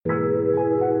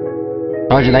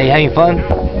Roger that. You having fun?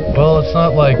 Well, it's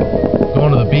not like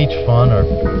going to the beach fun or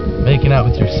making out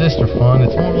with your sister fun.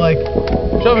 It's more like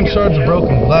shoving shards of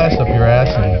broken glass up your ass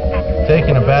and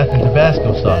taking a bath in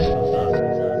Tabasco sauce.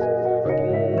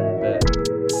 Fucking bet.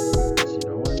 So you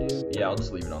know what, dude? Yeah, I'll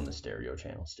just leave it on the stereo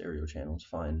channel. Stereo channel's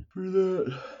fine for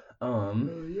that.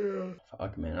 Yeah.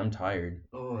 Fuck, man, I'm tired.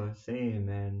 Oh, same,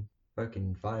 man.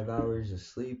 Fucking 5 hours of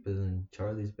sleep, and then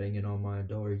Charlie's banging on my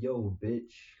door. Yo,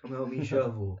 bitch, come help me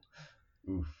shovel.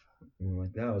 Oof. I'm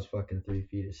like, that was fucking 3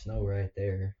 feet of snow right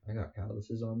there. I got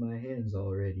calluses on my hands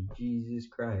already. Jesus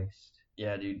Christ.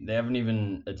 Yeah, dude, they haven't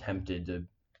even attempted to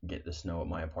get the snow at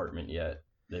my apartment yet.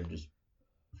 They've just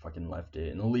fucking left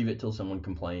it, and they'll leave it till someone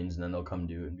complains, and then they'll come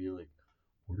do it and be like,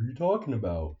 "What are you talking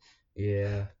about?"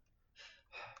 Yeah.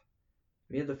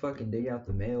 We had to fucking dig out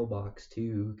the mailbox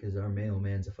too, because our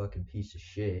mailman's a fucking piece of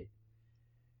shit.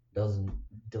 Doesn't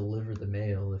deliver the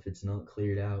mail if it's not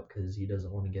cleared out because he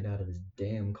doesn't want to get out of his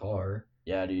damn car.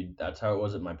 Yeah, dude, that's how it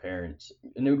was at my parents.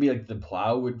 And it would be like the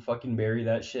plow would fucking bury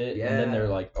that shit, and then they're Yeah.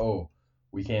 like, "Oh,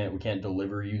 we can't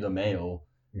deliver you the mail."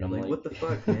 And I'm I'm like, like, what the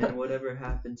fuck, man? Whatever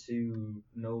happened to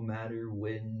no matter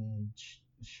wind,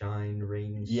 shine,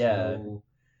 rain, Yeah. snow?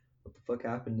 What the fuck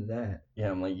happened to that? Yeah,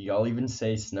 I'm like, y'all even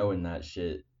say snow in that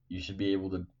shit. You should be able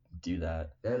to do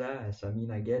that. That ass. I mean,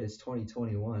 I get it's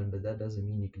 2021, but that doesn't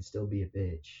mean you can still be a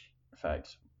bitch.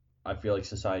 Facts. I feel like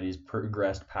society's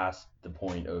progressed past the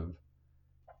point of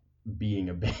being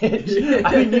a bitch.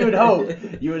 I mean, you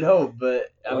would hope,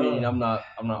 but I mean, I'm not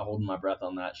holding my breath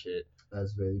on that shit.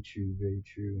 That's very true, very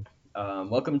true.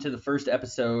 Welcome to the first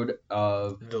episode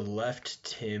of The Left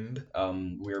Timb.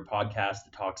 we're a podcast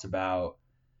that talks about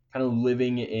kind of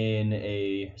living in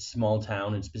a small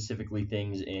town, and specifically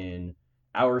things in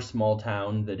our small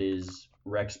town that is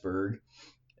Rexburg.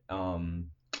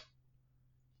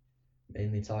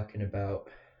 Mainly talking about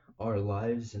our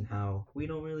lives and how we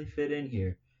don't really fit in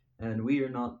here. And we are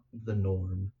not the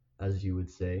norm, as you would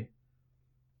say.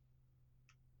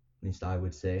 At least I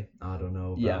would say. I don't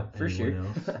know about Yeah, for sure. anyone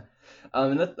else.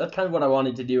 And that's kind of what I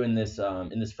wanted to do in this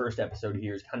first episode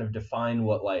here, is kind of define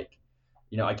what, like,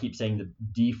 you know, I keep saying the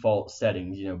default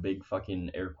settings, you know, big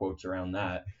fucking air quotes around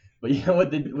that. But you know what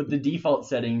the default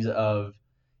settings of,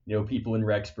 you know, people in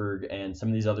Rexburg and some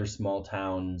of these other small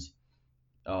towns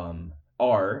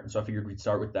are. So I figured we'd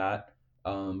start with that.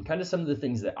 Kind of some of the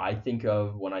things that I think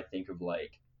of when I think of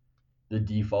like the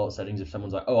default settings. If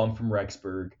someone's like, "Oh, I'm from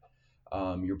Rexburg,"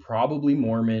 you're probably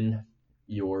Mormon.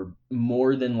 You're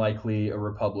more than likely a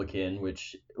Republican,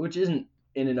 which isn't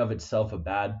in and of itself a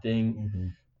bad thing. Mm-hmm.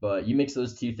 But you mix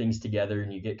those two things together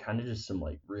and you get kind of just some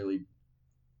like really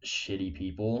shitty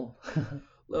people. A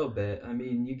little bit. I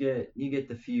mean, you get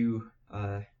the few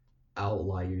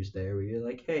outliers there where you're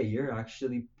like, hey, you're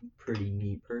actually a pretty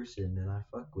neat person and I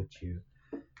fuck with you.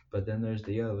 But then there's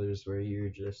the others where you're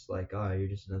just like, you're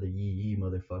just another yee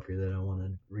motherfucker that I want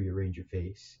to rearrange your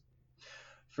face.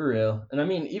 For real. And I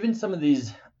mean, even some of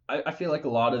these, I feel like a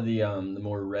lot of the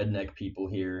more redneck people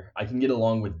here, I can get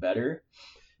along with better.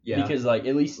 Yeah. Because, like,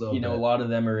 at least, Little you know, bit. a lot of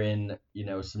them are in, you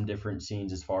know, some different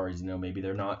scenes as far as, you know, maybe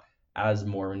they're not as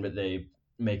Mormon, but they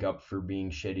make up for being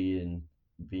shitty and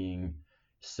being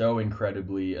so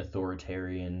incredibly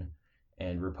authoritarian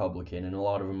and Republican. And a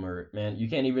lot of them are, man, you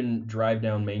can't even drive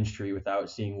down Main Street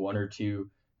without seeing one or two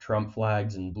Trump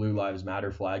flags and Blue Lives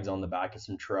Matter flags on the back of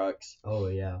some trucks. Oh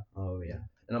yeah.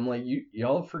 And I'm like,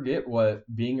 y'all forget what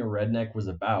being a redneck was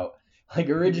about. Like,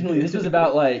 originally, this was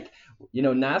about, like, you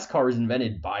know, NASCAR was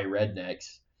invented by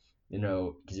rednecks, you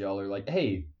know, because y'all are like,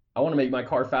 hey, I want to make my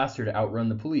car faster to outrun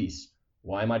the police.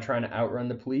 Why am I trying to outrun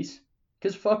the police?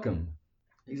 Because fuck them.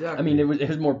 Exactly. I mean, it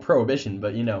was more prohibition,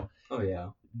 but, you know, Oh yeah.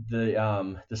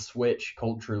 the switch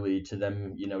culturally to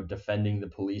them, you know, defending the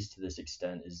police to this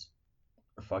extent is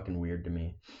fucking weird to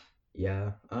me.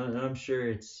 Yeah. I'm sure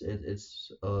it's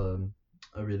a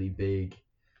really big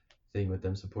thing with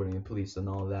them supporting the police and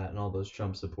all that and all those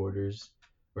Trump supporters,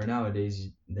 where nowadays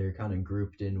they're kind of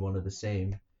grouped in one of the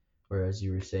same, whereas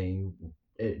you were saying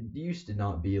it used to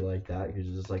not be like that because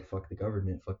it's just like fuck the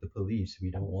government, fuck the police,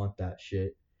 we don't want that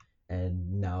shit.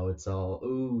 And now it's all,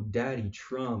 ooh, daddy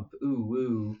Trump,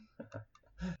 ooh.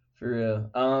 For real.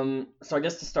 So I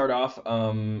guess to start off,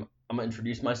 I'm gonna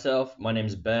introduce myself. My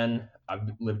name's Ben.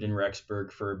 I've lived in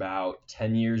Rexburg for about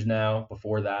 10 years now.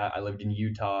 Before that, I lived in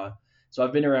Utah. So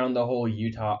I've been around the whole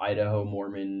Utah, Idaho,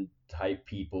 Mormon type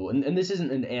people. And this isn't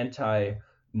an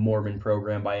anti-Mormon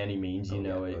program by any means. You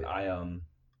know,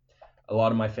 a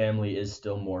lot of my family is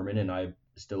still Mormon and I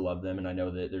still love them. And I know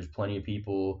that there's plenty of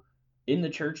people in the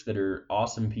church that are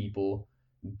awesome people,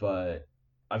 but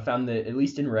I found that at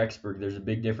least in Rexburg, there's a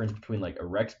big difference between like a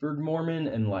Rexburg Mormon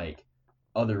and like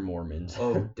other Mormons.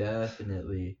 Oh,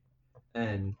 definitely.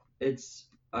 And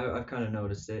I've kind of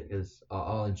noticed it because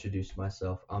I'll introduce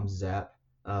myself. I'm Zap.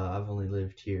 I've only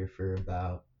lived here for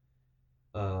about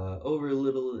over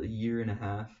a year and a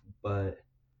half, but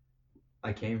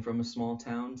I came from a small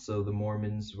town, so the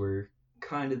Mormons were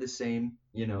kind of the same,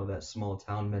 that small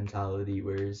town mentality,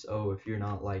 whereas, oh, if you're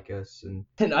not like us, and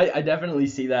And I definitely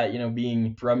see that,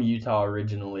 being from Utah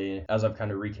originally, as I've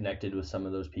kind of reconnected with some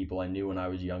of those people I knew when I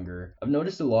was younger, I've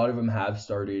noticed a lot of them have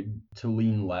started to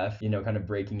lean left, kind of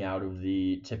breaking out of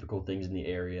the typical things in the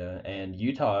area. And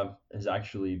Utah has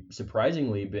actually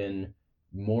surprisingly been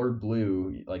more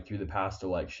blue, like through the past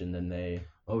election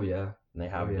oh yeah, than they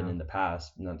have been in the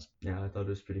past. And that's yeah, I thought it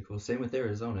was pretty cool. Same with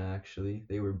Arizona, actually.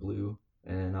 They were blue,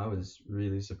 and I was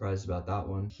really surprised about that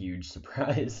one. a huge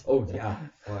surprise. Oh yeah,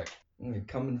 fuck.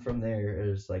 Coming from there, it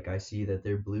was like I see that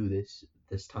they're blue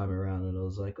this time around, and I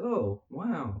was like, oh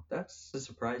wow, that's a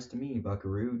surprise to me,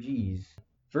 Buckaroo. Jeez.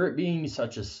 For it being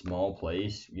such a small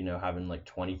place, having like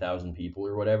 20,000 people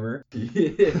or whatever,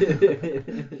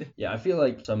 yeah, I feel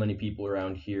like so many people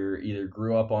around here either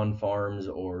grew up on farms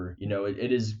or,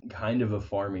 it is kind of a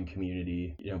farming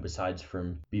community, besides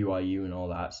from BYU and all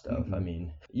that stuff. I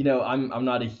mean, I'm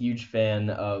not a huge fan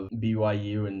of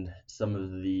BYU and some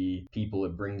of the people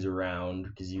it brings around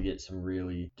because you get some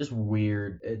really just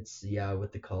weird. It's, yeah,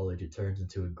 with the college, it turns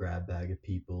into a grab bag of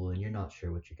people, and you're not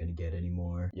sure what you're gonna get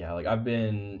anymore. Yeah, like I've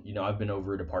been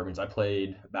over at apartments. I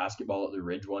played basketball at the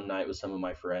Ridge one night with some of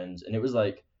my friends, and it was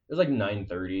like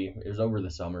 9:30. It was over the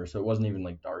summer, so it wasn't even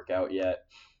like dark out yet.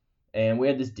 And we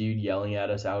had this dude yelling at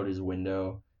us out his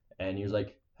window, and he was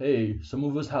like, "Hey, some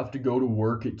of us have to go to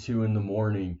work at 2 in the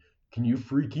morning. Can you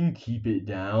freaking keep it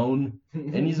down?"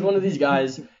 And he's one of these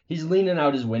guys. He's leaning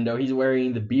out his window. He's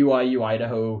wearing the BYU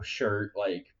Idaho shirt,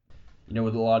 like.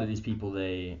 With a lot of these people,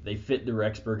 they fit the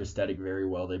Rexburg aesthetic very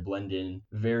well. They blend in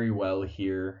very well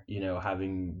here,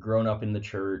 having grown up in the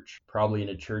church, probably in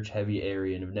a church-heavy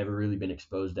area, and have never really been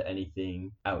exposed to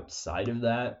anything outside of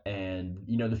that. And,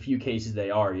 the few cases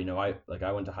they are,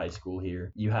 I went to high school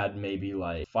here. You had maybe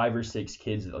like 5 or 6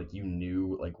 kids that like you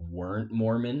knew like weren't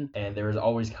Mormon, and there was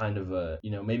always kind of a,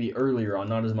 maybe earlier on,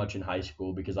 not as much in high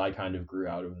school because I kind of grew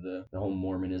out of the whole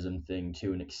Mormonism thing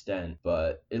to an extent,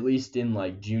 but at least in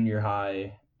like junior high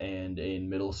and in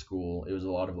middle school, it was a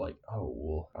lot of like, oh,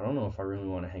 well, I don't know if I really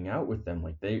want to hang out with them.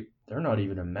 Like they're not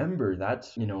even a member.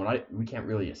 That's, and we can't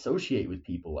really associate with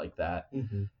people like that.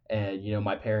 Mm-hmm. And,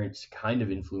 my parents kind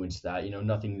of influenced that,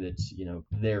 nothing that's,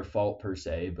 their fault per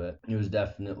se, but it was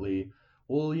definitely,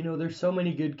 well, there's so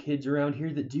many good kids around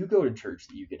here that do go to church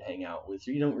that you could hang out with.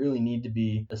 So you don't really need to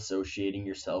be associating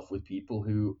yourself with people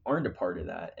who aren't a part of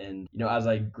that. And, as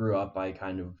I grew up, I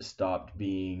kind of stopped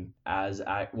being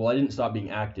I didn't stop being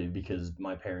active because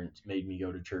my parents made me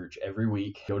go to church every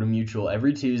week, go to Mutual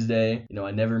every Tuesday.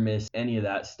 I never missed any of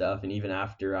that stuff. And even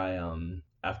after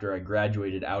I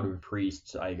graduated out of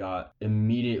priests, I got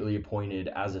immediately appointed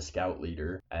as a scout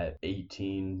leader at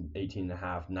 18 and a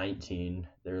half, 19.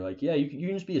 They're like, yeah, you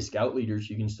can just be a scout leader, so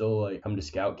you can still like come to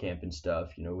scout camp and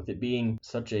stuff. With it being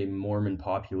such a Mormon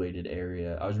populated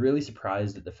area, I was really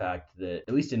surprised at the fact that,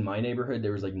 at least in my neighborhood,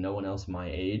 there was like no one else my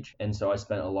age. And so I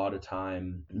spent a lot of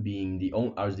time being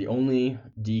I was the only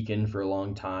deacon for a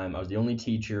long time. I was the only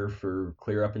teacher for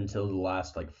clear up until the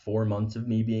last like 4 months of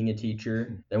me being a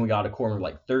teacher. Then we got a quorum of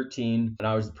like 13, and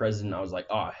I was the president. I was like,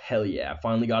 oh, hell yeah, I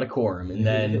finally got a quorum. And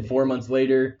then 4 months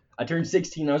later, I turned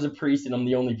 16, I was a priest, and I'm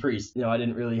the only priest. I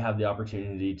didn't really have the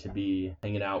opportunity to be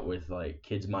hanging out with like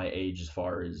kids my age as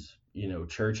far as,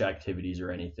 church activities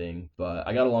or anything. But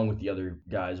I got along with the other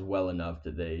guys well enough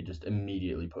that they just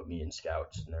immediately put me in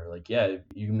scouts. And they're like, yeah,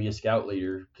 you can be a scout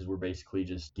leader because we're basically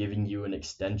just giving you an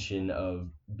extension of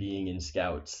being in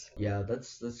scouts. Yeah,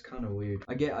 that's kind of weird.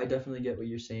 I definitely get what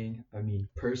you're saying. I mean,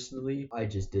 personally, I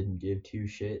just didn't give two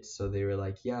shits. So they were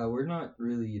like, yeah, we're not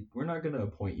going to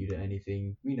appoint you to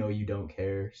anything. We know you don't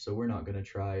care, so we're not going to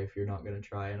try if you're not going to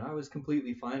try. And I was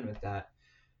completely fine with that.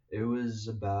 It was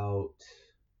about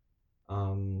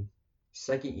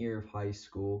second year of high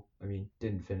school. I mean,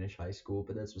 didn't finish high school,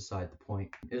 but that's beside the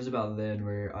point. It was about then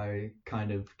where I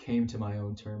kind of came to my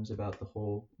own terms about the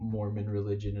whole Mormon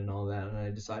religion and all that, and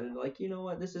I decided, like, you know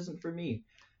what, this isn't for me.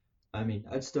 I mean,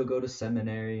 I'd still go to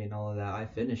seminary and all of that. I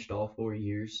finished all 4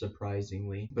 years,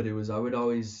 surprisingly, but I would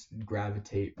always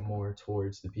gravitate more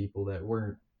towards the people that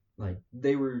weren't, like,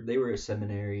 they were a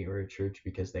seminary or a church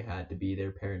because they had to be,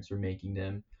 their parents were making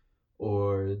them,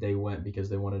 or they went because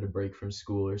they wanted a break from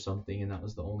school or something, and that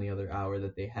was the only other hour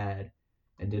that they had,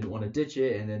 and didn't want to ditch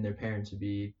it, and then their parents would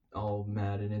be all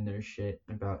mad and in their shit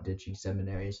about ditching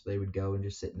seminary, so they would go and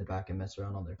just sit in the back and mess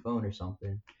around on their phone or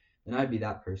something. And I'd be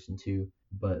that person too.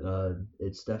 But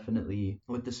it's definitely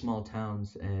with the small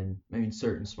towns, and I mean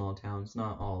certain small towns,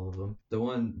 not all of them.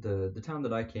 The town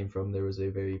that I came from, there was a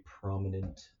very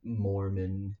prominent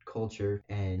Mormon culture,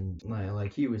 and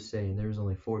like he was saying, there was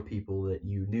only 4 people that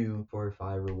you knew, 4 or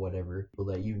 5 or whatever, people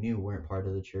that you knew weren't part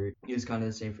of the church. It was kind of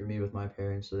the same for me with my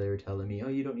parents, so they were telling me, oh,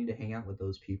 you don't need to hang out with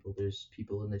those people. There's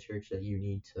people in the church that you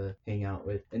need to hang out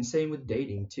with, and same with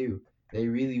dating too. They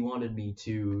really wanted me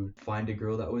to find a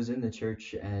girl that was in the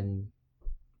church, and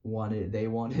they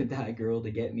wanted that girl to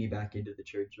get me back into the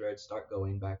church, or I'd start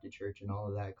going back to church and all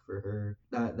of that for her.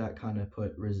 That kind of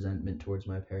put resentment towards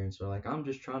my parents. So like, I'm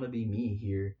just trying to be me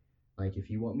here. Like,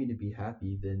 if you want me to be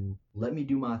happy, then let me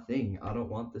do my thing. I don't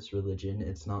want this religion.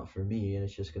 It's not for me, and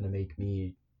it's just gonna make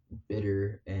me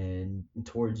bitter and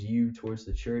towards you, towards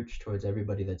the church, towards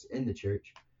everybody that's in the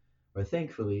church. But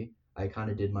thankfully, I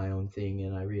kind of did my own thing,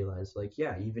 and I realized, like,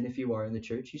 yeah, even if you are in the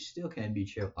church, you still can be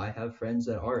chill. I have friends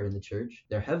that are in the church.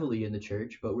 They're heavily in the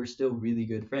church, but we're still really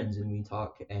good friends, and we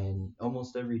talk and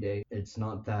almost every day. It's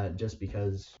not that just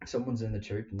because someone's in the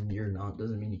church and you're not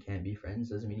doesn't mean you can't be friends,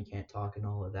 doesn't mean you can't talk and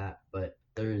all of that. But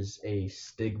there's a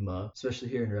stigma, especially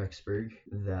here in Rexburg,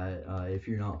 that if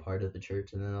you're not part of the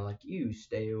church, and then they're like, you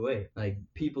stay away. Like,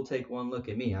 people take one look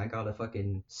at me. I got a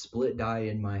fucking split dye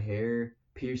in my hair,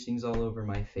 piercings all over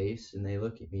my face, and they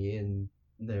look at me and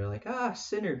they're like,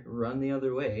 sinner, run the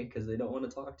other way, because they don't want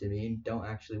to talk to me and don't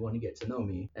actually want to get to know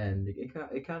me. And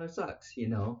it kind of sucks, you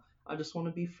know? I just want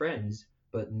to be friends,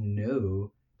 but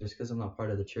no, just because I'm not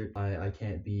part of the church, I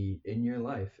can't be in your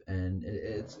life, and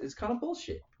it's kind of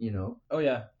bullshit, you know? Oh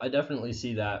yeah, I definitely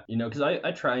see that, you know, because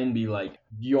I try and be like,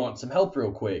 do you want some help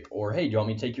real quick? Or, hey, do you want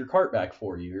me to take your cart back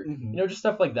for you? Or, Mhm. you know, just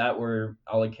stuff like that where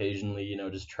I'll occasionally, you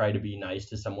know, just try to be nice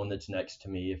to someone that's next to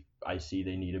me if I see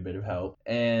they need a bit of help.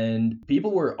 And people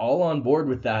were all on board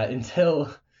with that until,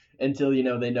 you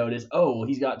know, they notice, oh, well,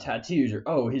 he's got tattoos, or,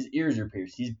 oh, his ears are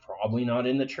pierced. He's probably not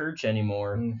in the church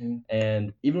anymore. Mm-hmm.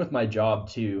 And even with my job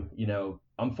too, you know,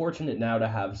 I'm fortunate now to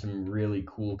have some really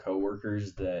cool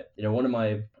coworkers that, you know, one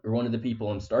of the people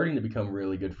I'm starting to become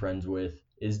really good friends with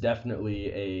is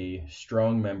definitely a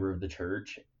strong member of the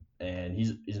church, and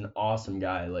he's an awesome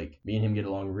guy. Like, me and him get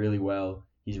along really well.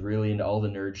 He's really into all the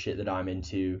nerd shit that I'm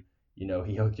into. You know,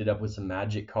 he hooked it up with some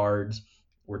Magic cards.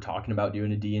 We're talking about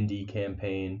doing a D&D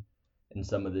campaign and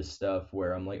some of this stuff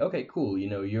where I'm like, okay, cool. You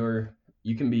know,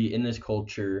 you can be in this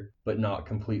culture but not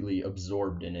completely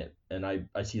absorbed in it. And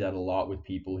I see that a lot with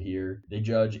people here. They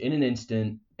judge in an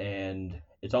instant, and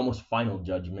it's almost final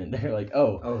judgment. They're like,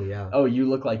 Oh yeah. oh, you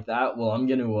look like that? Well, I'm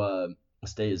going to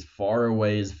stay as far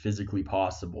away as physically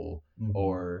possible. Mhm.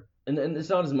 Or and it's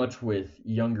not as much with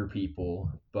younger people,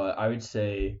 but I would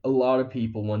say a lot of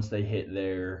people, once they hit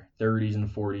their 30s and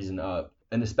 40s and up,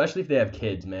 and especially if they have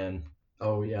kids, man,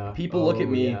 Oh yeah. people look at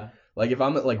me Yeah. like, if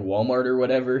I'm at like Walmart or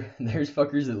whatever, there's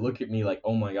fuckers that look at me like,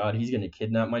 oh my god, he's gonna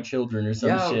kidnap my children or some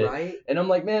Yeah, shit. right? And I'm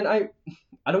like, man, I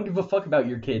don't give a fuck about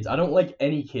your kids. I don't like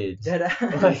any kids. Dead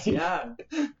ass. Like- Yeah.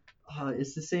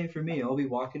 It's the same for me. I'll be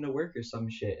walking to work or some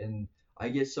shit, and I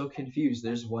get so confused.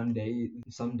 There's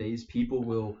some days people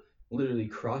will literally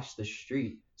cross the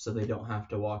street so they don't have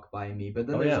to walk by me. But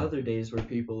then Oh, there's yeah. other days where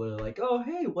people are like, oh,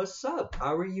 hey, what's up?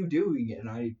 How are you doing? And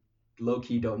I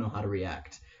low-key don't know how to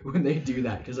react when they do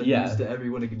that, because I'm Yeah. used to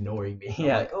everyone ignoring me. I'm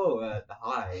Yeah. like, oh,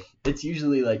 hi. It's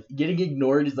usually like getting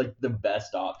ignored is like the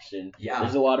best option. Yeah.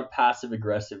 There's a lot of passive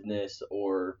aggressiveness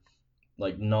or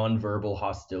like nonverbal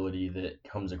hostility that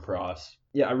comes across.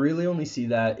 Yeah, I really only see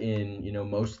that in, you know,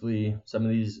 mostly some of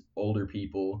these older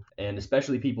people, and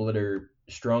especially people that are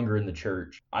stronger in the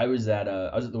church. I was at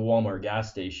the Walmart gas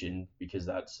station, because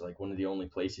that's like one of the only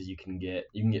places you can get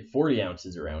 40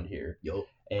 ounces around here. Yo.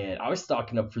 And I was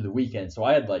stocking up for the weekend, so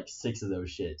I had like 6 of those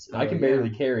shits. And I Oh, can yeah. barely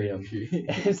carry them.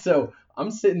 And so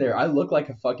I'm sitting there. I look like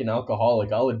a fucking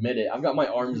alcoholic. I'll admit it. I've got my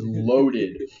arms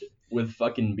loaded with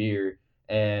fucking beer,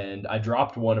 and I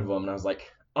dropped one of them, and I was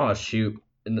like, oh shoot.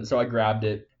 And so I grabbed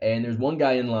it, and there's one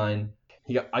guy in line.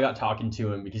 I got talking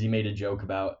to him because he made a joke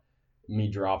about me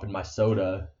dropping my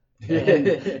soda. And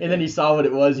then he saw what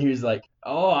it was, and he was like,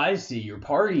 oh, I see, you're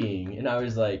partying. And I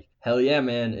was like, hell yeah,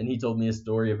 man. And he told me a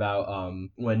story about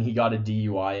when he got a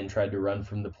DUI and tried to run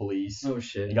from the police. Oh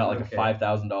shit. He got like Okay. a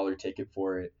 $5,000 ticket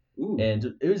for it. Ooh.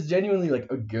 And it was genuinely like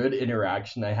a good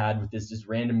interaction I had with this just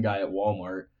random guy at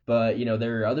Walmart. But, you know,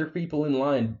 there are other people in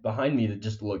line behind me that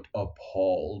just looked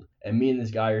appalled. And me and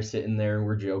this guy are sitting there, and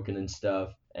we're joking and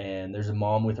stuff. And there's a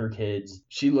mom with her kids.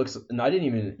 She looks, and I didn't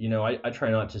even, you know, I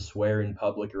try not to swear in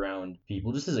public around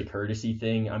people just as a courtesy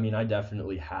thing. I mean, I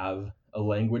definitely have a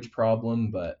language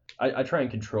problem, but I try and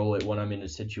control it when I'm in a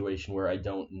situation where I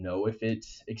don't know if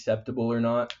it's acceptable or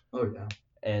not. Oh yeah.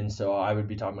 And so I would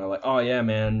be talking about like, oh yeah,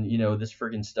 man, this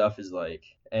friggin' stuff is like,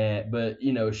 but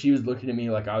she was looking at me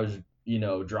like I was,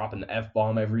 dropping the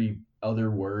F-bomb every other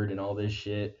word and all this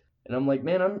shit. And I'm like,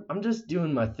 man, I'm just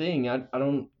doing my thing. I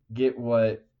don't get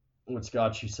what's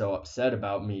got you so upset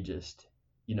about me just,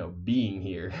 being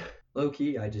here. Low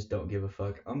key, I just don't give a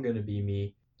fuck. I'm gonna be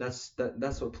me. That's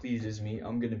what pleases me.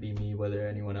 I'm gonna be me whether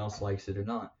anyone else likes it or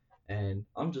not. And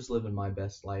I'm just living my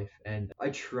best life. And I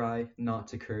try not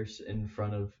to curse in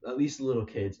front of at least little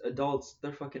kids. Adults,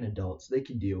 they're fucking adults. They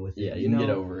can deal with it. Yeah, you can get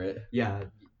over it. Yeah,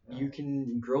 you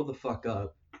can grow the fuck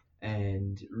up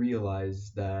and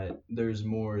realize that there's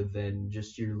more than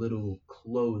just your little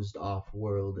closed off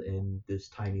world in this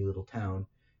tiny little town.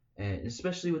 And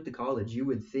especially with the college, you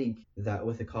would think that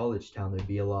with a college town there'd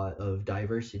be a lot of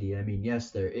diversity. I mean,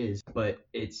 yes, there is, but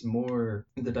it's more,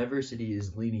 the diversity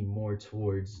is leaning more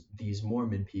towards these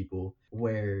Mormon people,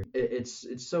 where it's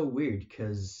so weird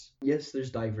because yes, there's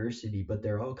diversity, but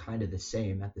they're all kind of the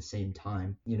same at the same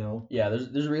time, you know? Yeah,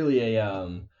 there's really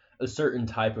a certain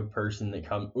type of person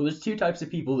that there's two types of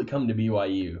people that come to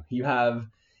BYU. You have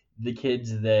the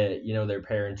kids that, their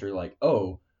parents are like,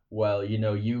 oh, well,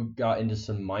 you got into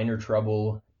some minor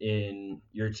trouble in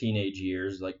your teenage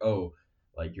years, like, oh,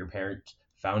 like your parents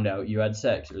found out you had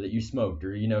sex or that you smoked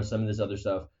or, some of this other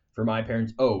stuff. For my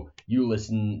parents, oh, you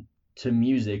listen to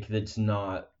music that's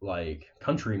not like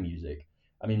country music.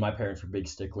 I mean, my parents were big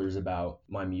sticklers about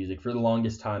my music. For the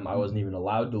longest time, I wasn't even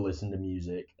allowed to listen to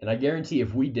music. And I guarantee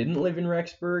if we didn't live in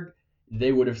Rexburg,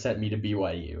 they would have sent me to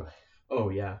BYU. Oh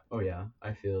yeah,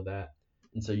 I feel that.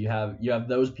 And so you have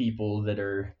those people that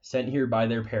are sent here by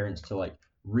their parents to like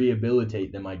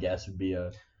rehabilitate them, I guess would be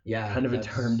a kind of a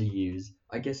term to use.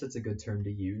 I guess it's a good term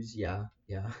to use. Yeah.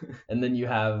 And then you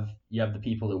have the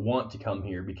people that want to come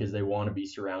here because they want to be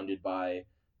surrounded by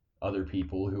other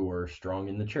people who are strong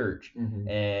in the church. Mm-hmm.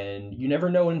 And you never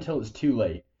know until it's too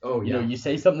late. Oh yeah. You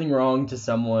say something wrong to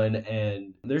someone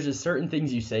and there's just certain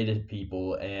things you say to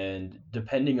people, and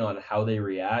depending on how they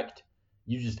react,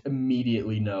 you just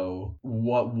immediately know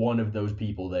what one of those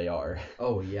people they are.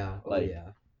 Oh yeah.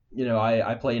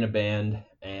 I play in a band,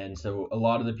 and so a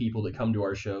lot of the people that come to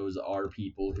our shows are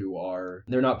people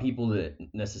they're not people that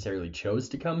necessarily chose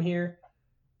to come here.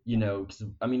 'Cause,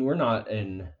 I mean, we're not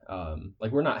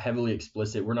we're not heavily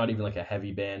explicit. We're not even like a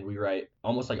heavy band. We write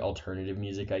almost like alternative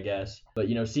music, I guess. But,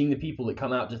 seeing the people that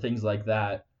come out to things like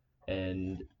that,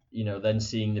 and, then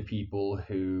seeing the people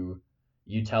who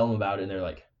you tell them about it and they're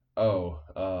like, oh,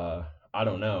 I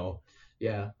don't know.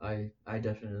 Yeah, I can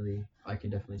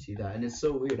definitely see that. And it's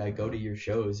so weird. I go to your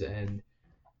shows, and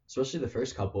especially the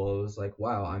first couple, I was like,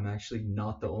 wow, I'm actually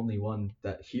not the only one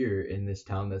that here in this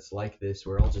town that's like this.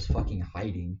 We're all just fucking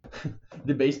hiding.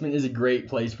 The basement is a great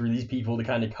place for these people to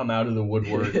kind of come out of the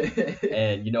woodwork.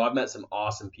 And, I've met some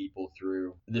awesome people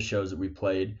through the shows that we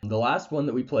played. The last one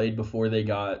that we played before they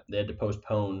had to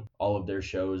postpone all of their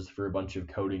shows for a bunch of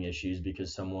coding issues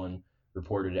because someone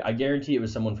reported it. I guarantee it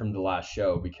was someone from the last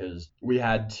show because we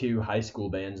had two high school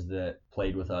bands that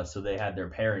played with us, so they had their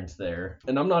parents there.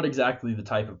 And I'm not exactly the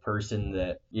type of person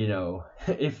that,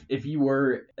 if you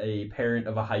were a parent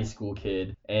of a high school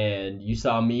kid and you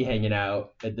saw me hanging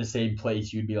out at the same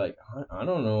place, you'd be like, I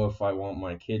don't know if I want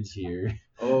my kids here.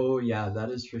 Oh yeah, that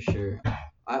is for sure.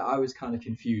 I was kind of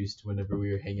confused whenever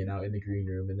we were hanging out in the green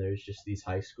room and there's just these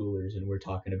high schoolers and we're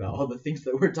talking about all the things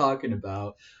that we're talking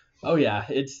about. Oh yeah,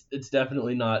 it's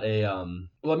definitely not a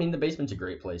well, I mean, the basement's a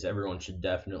great place. Everyone should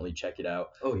definitely check it out.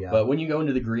 Oh yeah. But when you go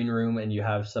into the green room and you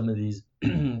have some of these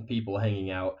people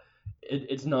hanging out,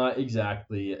 it's not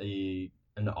exactly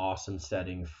an awesome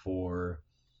setting for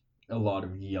a lot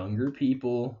of younger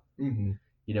people. Mm-hmm.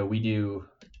 We do,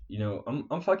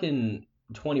 I'm fucking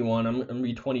 21. I'm gonna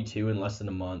be 22 in less than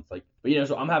a month. But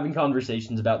so I'm having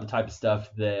conversations about the type of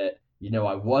stuff that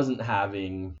I wasn't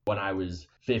having when I was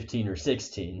 15 or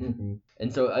 16. Mm-hmm.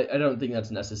 And so I don't think that's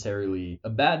necessarily a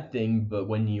bad thing, but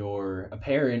when you're a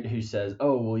parent who says,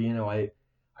 oh, well, I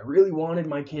really wanted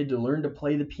my kid to learn to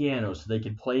play the piano so they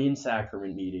could play in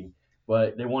sacrament meeting,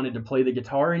 but they wanted to play the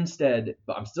guitar instead,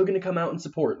 but I'm still going to come out and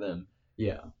support them.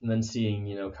 Yeah. And then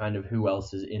seeing, kind of who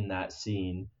else is in that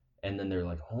scene, and then they're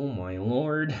like, oh my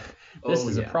lord, this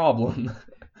is a problem.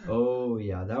 Oh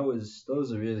yeah, that was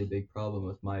a really big problem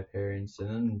with my parents,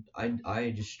 and then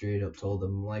I just straight up told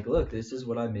them, like, look, this is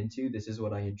what I'm into, this is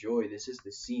what I enjoy, this is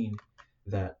the scene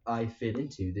that I fit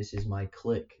into, this is my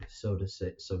clique, so to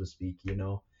speak,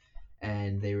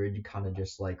 and they were kind of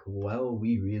just like, well,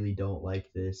 we really don't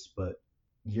like this, but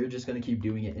you're just gonna keep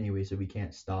doing it anyway, so we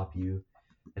can't stop you.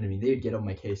 And I mean, they'd get on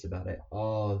my case about it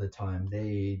all the time.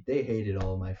 They hated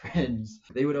all my friends.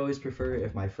 They would always prefer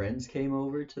if my friends came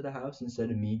over to the house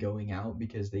instead of me going out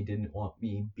because they didn't want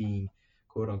me being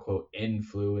quote unquote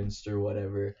influenced or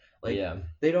whatever. Like Yeah.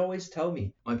 they'd always tell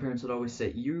me. My parents would always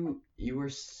say, you're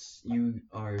such in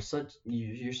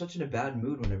a bad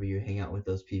mood whenever you hang out with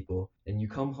those people, and you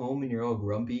come home and you're all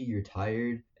grumpy, you're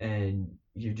tired, and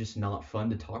you're just not fun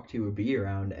to talk to or be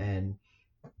around. And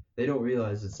they don't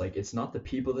realize it's like it's not the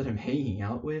people that I'm hanging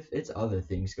out with, it's other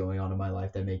things going on in my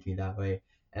life that make me that way.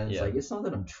 And it's Yeah. like it's not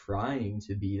that I'm trying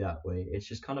to be that way. It's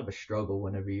just kind of a struggle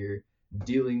whenever you're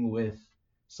dealing with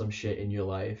some shit in your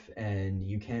life and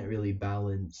you can't really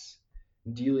balance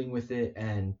dealing with it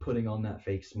and putting on that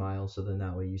fake smile so then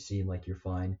that way you seem like you're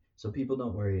fine so people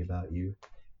don't worry about you.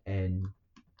 And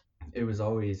it was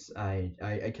always I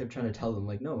kept trying to tell them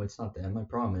like, no, it's not them, I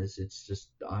promise, it's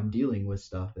just I'm dealing with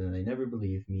stuff, and they never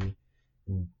believed me.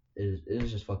 And it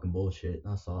was just fucking bullshit.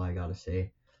 That's all I gotta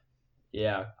say.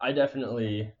 Yeah, I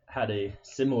definitely had a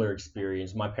similar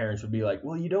experience. My parents would be like,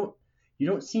 "Well, you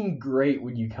don't seem great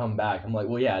when you come back." I'm like,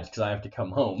 "Well, yeah, it's because I have to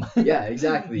come home." Yeah,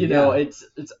 exactly. You know, it's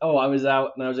I was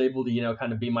out and I was able to,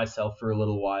 kind of be myself for a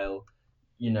little while,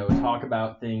 talk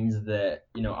about things that,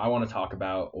 I want to talk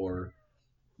about, or,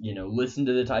 listen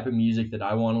to the type of music that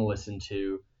I want to listen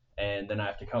to. And then I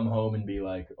have to come home and be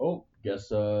like, "Oh,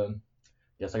 guess I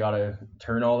gotta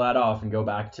turn all that off and go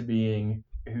back to being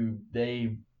who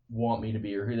they want me to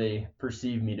be or who they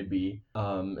perceive me to be."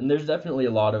 And there's definitely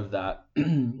a lot of that,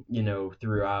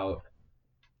 throughout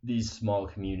these small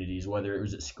communities, whether it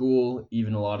was at school.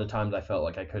 Even a lot of times I felt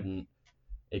like I couldn't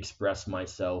express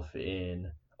myself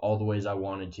in all the ways I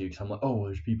wanted to because I'm like, oh,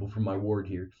 there's people from my ward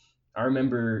here. I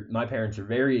remember my parents are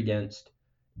very against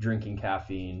drinking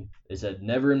caffeine. They said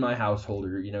never in my household,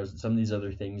 or some of these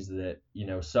other things that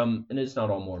some, and it's not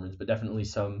all Mormons, but definitely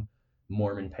some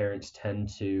Mormon parents tend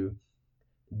to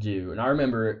do. And I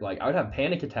remember like I would have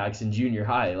panic attacks in junior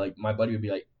high. Like my buddy would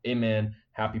be like, "Hey man,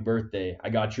 happy birthday, I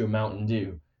got you a Mountain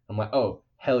Dew." I'm like, "Oh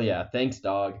hell yeah, thanks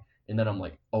dog." And then I'm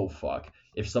like, "Oh fuck,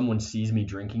 if someone sees me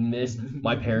drinking this,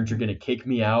 my parents are gonna kick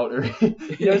me out," or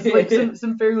it's like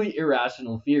some fairly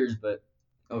irrational fears. But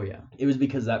oh yeah, it was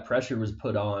because that pressure was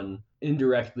put on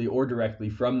indirectly or directly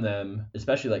from them,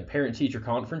 especially like parent teacher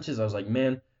conferences. I was like,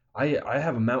 man, I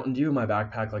have a Mountain Dew in my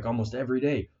backpack like almost every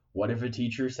day. What if a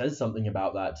teacher says something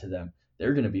about that to them?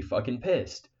 They're going to be fucking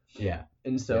pissed. Yeah.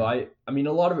 And so I mean,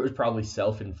 a lot of it was probably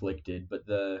self-inflicted, but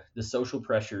the social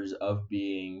pressures of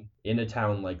being in a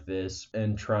town like this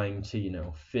and trying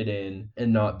to, fit in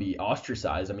and not be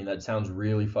ostracized. I mean, that sounds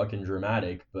really fucking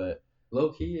dramatic, but low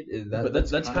key,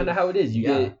 that's kind of how it is.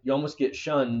 You almost get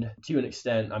shunned to an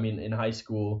extent. I mean, in high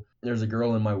school, there's a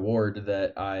girl in my ward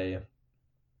that I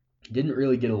didn't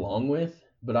really get along with,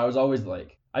 but I was always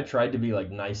like, I tried to be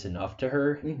like nice enough to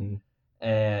her. Mm-hmm.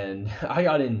 And I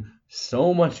got in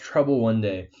so much trouble one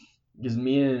day because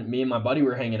me and my buddy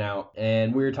were hanging out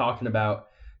and we were talking about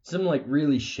some like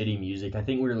really shitty music. I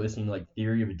think we were listening to like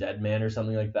Theory of a Dead Man or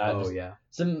something like that. Oh Just yeah.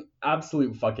 some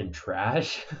absolute fucking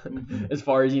trash. Mm-hmm. As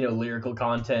far as, lyrical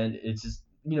content. It's just,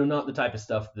 not the type of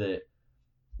stuff that,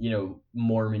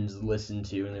 Mormons listen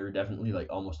to, and they were definitely like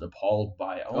almost appalled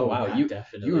by it. Oh wow, yeah,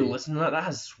 you were listening to that? That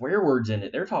has swear words in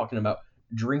it. They're talking about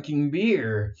drinking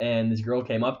beer. And this girl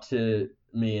came up to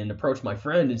me and approached my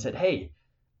friend and said, "Hey,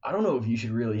 I don't know if you should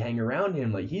really hang around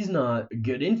him. Like, he's not a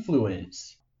good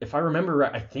influence." If I remember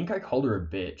right, I think I called her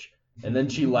a bitch. And then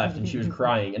she left and she was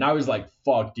crying. And I was like,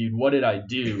 fuck, dude, what did I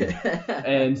do?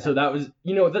 And so that was,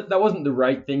 that wasn't the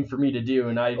right thing for me to do.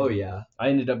 And I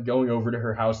ended up going over to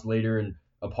her house later and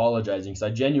apologizing because I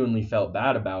genuinely felt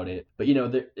bad about it. But,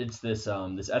 it's this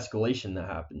escalation that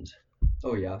happens.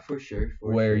 Oh yeah, for sure.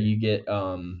 Where you get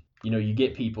you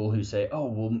get people who say,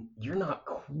 "Oh, well, you're not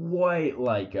quite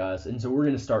like us," and so we're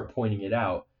going to start pointing it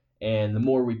out. And the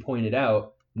more we point it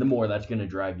out, the more that's going to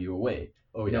drive you away.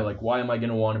 Oh yeah. Like, why am I going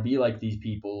to want to be like these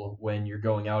people when you're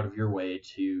going out of your way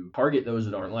to target those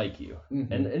that aren't like you?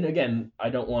 Mm-hmm. And again, I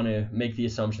don't want to make the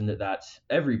assumption that that's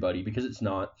everybody, because it's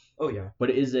not. Oh yeah.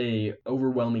 But it is a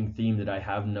overwhelming theme that I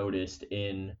have noticed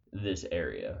in this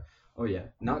area. Oh yeah,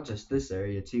 not just this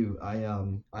area too. I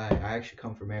actually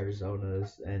come from Arizona,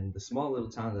 and the small little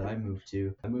town that I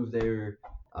moved there.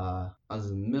 I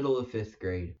was in the middle of 5th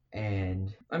grade,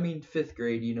 and I mean 5th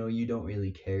grade, you don't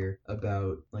really care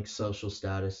about like social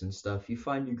status and stuff. You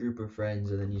find your group of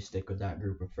friends, and then you stick with that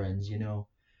group of friends,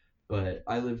 But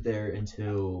I lived there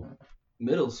until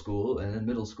middle school, and then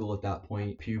middle school at that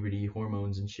point, puberty,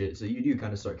 hormones and shit. So you do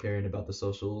kind of start caring about the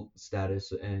social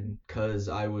status. And cause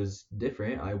I was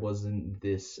different, I wasn't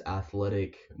this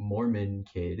athletic Mormon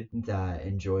kid that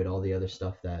enjoyed all the other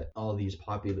stuff that all these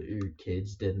popular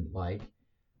kids didn't like.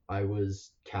 I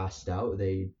was cast out.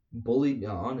 They bullied,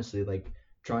 honestly, like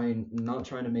not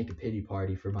trying to make a pity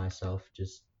party for myself,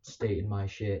 just stating my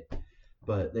shit.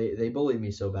 But they bullied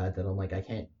me so bad that I'm like, I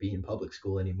can't be in public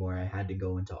school anymore. I had to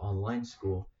go into online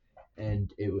school.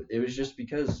 And it was just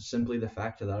because simply the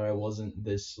fact that I wasn't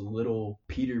this little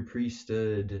Peter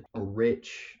Priesthood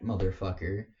rich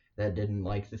motherfucker that didn't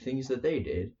like the things that they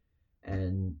did.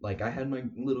 And like I had my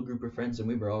little group of friends, and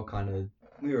we were all kind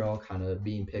of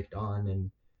being picked on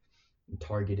and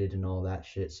targeted and all that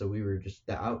shit. So we were just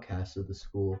the outcasts of the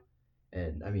school.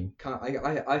 And I mean,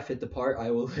 I fit the part.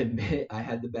 I will admit, I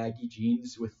had the baggy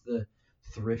jeans with the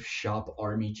thrift shop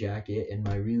army jacket and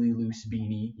my really loose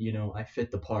beanie. You know, I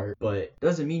fit the part, but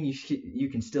doesn't mean you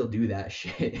can still do that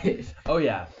shit. Oh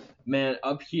yeah, man.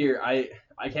 Up here, I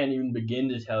can't even begin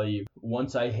to tell you.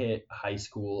 Once I hit high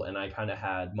school and I kind of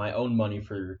had my own money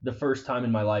for the first time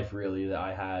in my life, really, that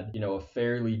I had, you know, a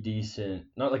fairly decent,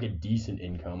 not like a decent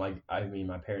income. I mean,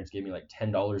 my parents gave me like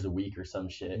 $10 a week or some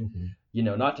shit. Mm-hmm. You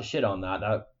know, not to shit on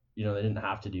that, you know, they didn't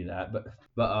have to do that, but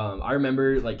I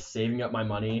remember like saving up my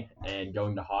money and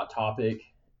going to Hot Topic,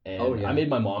 and Oh, yeah. I made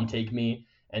my mom take me,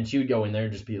 and she would go in there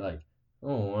and just be like,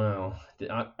 oh wow,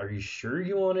 are you sure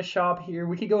you want to shop here?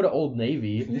 We could go to Old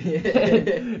Navy.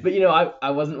 But you know, I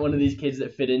wasn't one of these kids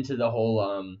that fit into the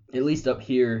whole at least up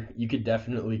here you could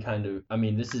definitely kind of, I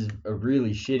mean, this is a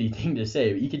really shitty thing to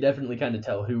say, but you could definitely kind of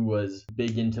tell who was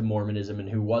big into Mormonism and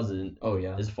who wasn't, Oh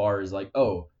yeah. as far as like,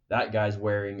 oh, that guy's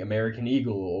wearing American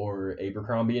Eagle or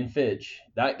Abercrombie and Fitch.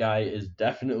 That guy is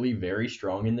definitely very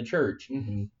strong in the church.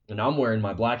 Mm-hmm. And I'm wearing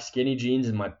my black skinny jeans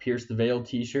and my Pierce the Veil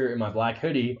t-shirt and my black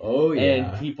hoodie. Oh yeah.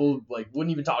 And people like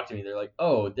wouldn't even talk to me. They're like,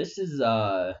 oh, this is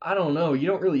I don't know, you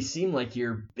don't really seem like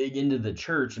you're big into the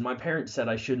church. And my parents said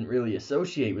I shouldn't really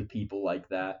associate with people like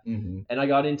that. Mm-hmm. And I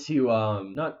got into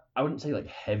I wouldn't say like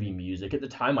heavy music. At the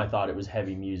time I thought it was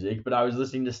heavy music, but I was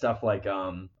listening to stuff like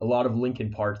a lot of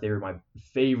Linkin Park. They were my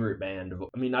favorite band.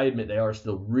 I mean, I admit they are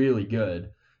still really good.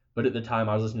 But at the time,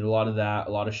 I was listening to a lot of that,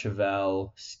 a lot of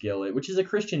Chevelle, Skillet, which is a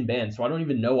Christian band, so I don't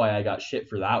even know why I got shit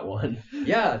for that one.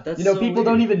 Yeah, that's You know, so people weird.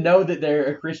 don't even know that they're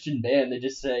a Christian band. They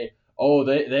just say, oh,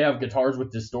 they have guitars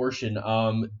with distortion.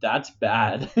 That's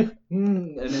bad.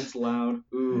 And it's loud.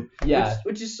 Ooh. Yeah.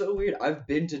 Which is so weird. I've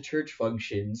been to church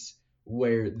functions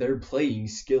where they're playing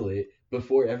Skillet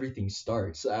before everything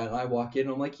starts. And I walk in,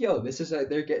 I'm like, yo, this is like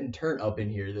they're getting turn up in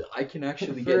here. That I can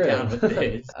actually get For down real. with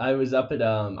this. I was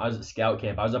at scout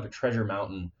camp. I was up at Treasure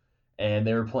Mountain, and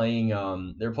they were playing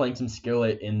some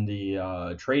Skillet in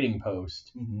the trading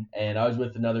post. Mm-hmm. And I was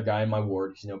with another guy in my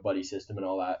ward, 'cause, you know, buddy system and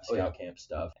all that Oh, scout camp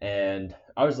stuff. And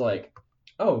I was like,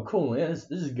 oh, cool, man, this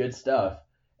is good stuff.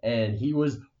 And he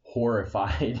was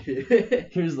horrified.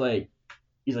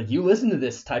 He's like, you listen to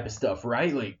this type of stuff,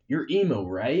 right? Like, you're emo,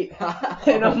 right?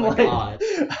 And I'm Oh my like, God.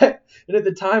 and at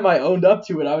the time I owned up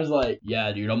to it. I was like,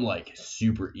 yeah, dude, I'm like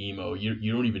super emo.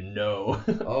 You don't even know.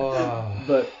 Oh.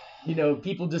 But, you know,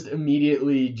 people just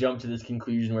immediately jump to this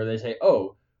conclusion where they say,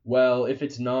 oh, well, if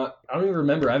it's not, I don't even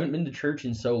remember. I haven't been to church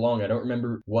in so long. I don't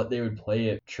remember what they would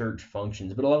play at church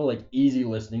functions, but a lot of like easy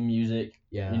listening music.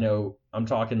 Yeah. You know, I'm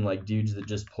talking like dudes that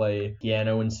just play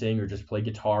piano and sing or just play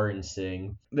guitar and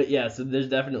sing. But yeah, so there's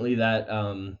definitely that,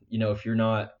 you know, if you're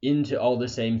not into all the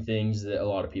same things that a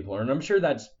lot of people are, and I'm sure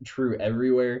that's true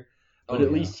everywhere. But Oh,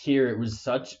 at yeah. least here there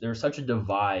was such a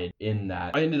divide in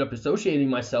that I ended up associating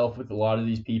myself with a lot of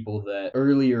these people that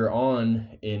earlier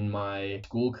on in my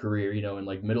school career, you know, in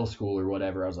like middle school or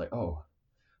whatever, I was like, oh,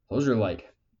 those are like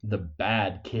the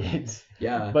bad kids.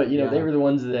 Yeah. But, you know, yeah. they were the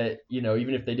ones that, you know,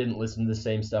 even if they didn't listen to the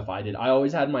same stuff I did, I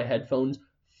always had my headphones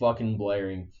fucking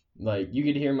blaring. Like, you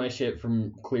could hear my shit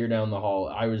from clear down the hall.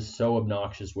 I was so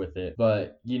obnoxious with it.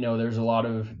 But, you know, there's a lot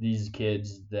of these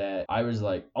kids that I was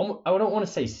like, I don't want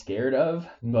to say scared of,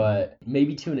 but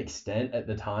maybe to an extent at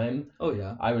the time. Oh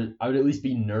yeah. I would at least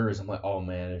be nervous. I'm like, oh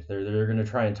man, if they're gonna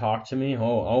try and talk to me,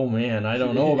 oh man, I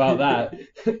don't know about that.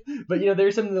 But you know,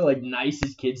 there's some of the like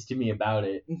nicest kids to me about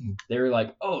it. Mhm. They were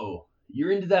like, oh,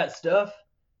 you're into that stuff?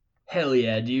 Hell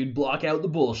yeah, dude, block out the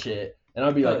bullshit. And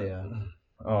I'd be Hell like, yeah.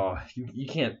 Oh, you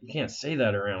can't say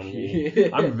that around me.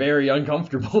 I'm very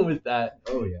uncomfortable with that.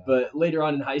 Oh yeah. But later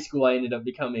on in high school, I ended up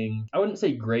becoming, I wouldn't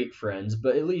say great friends,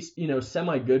 but at least,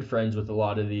 semi-good friends with a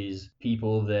lot of these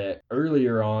people that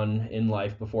earlier on in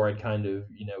life, before I'd kind of,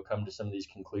 come to some of these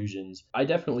conclusions, I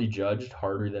definitely judged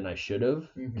harder than I should have,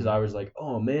 because I was like,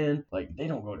 oh man, like they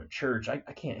don't go to church. I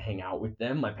can't hang out with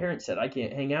them. My parents said I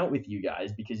can't hang out with you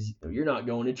guys because you're not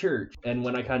going to church. And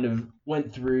when I kind of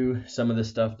went through some of the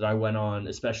stuff that I went on,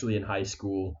 especially in high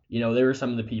school, there were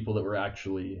some of the people that were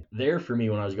actually there for me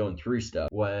when I was going through stuff.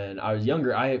 When I was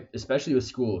younger, especially with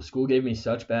school gave me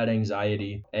such bad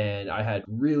anxiety, and I had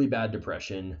really bad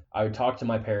depression. I would talk to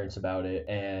my parents about it,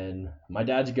 and my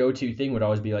dad's go-to thing would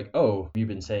always be like, oh, have you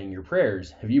been saying your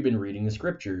prayers? Have you been reading the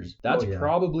scriptures? That's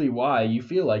probably why you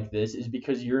feel like this, is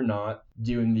because you're not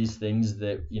doing these things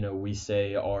that, we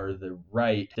say are the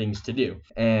right things to do.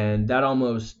 And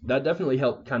that definitely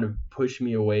helped kind of push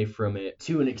me away from it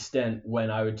to an extent,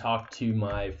 when I would talk to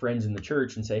my friends in the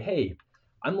church and say, hey,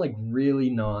 I'm like really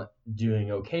not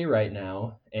doing okay right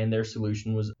now. And their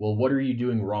solution was, well, what are you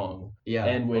doing wrong? Yeah.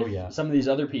 And with some of these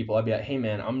other people, I'd be like, hey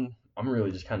man, I'm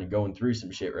really just kind of going through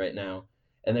some shit right now.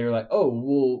 And they were like, oh,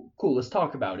 well, cool, let's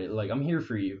talk about it. Like, I'm here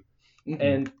for you. Mm-hmm.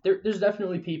 And there's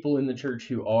definitely people in the church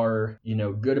who are,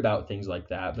 good about things like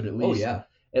that. But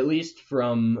at least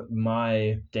from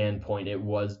my standpoint, it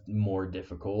was more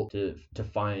difficult to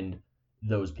find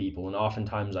those people. And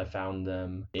oftentimes I found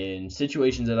them in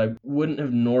situations that I wouldn't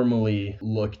have normally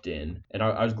looked in. And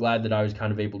I was glad that I was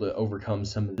kind of able to overcome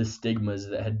some of the stigmas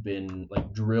that had been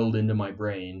like drilled into my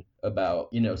brain about,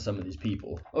 some of these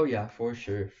people. Oh yeah, for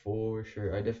sure.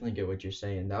 I definitely get what you're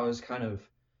saying. That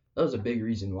was a big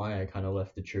reason why I kind of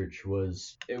left the church. I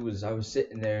was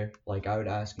sitting there, like, I would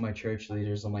ask my church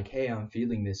leaders, I'm like, hey, I'm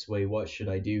feeling this way, what should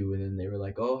I do? And then they were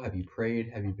like, oh, have you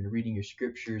prayed? Have you been reading your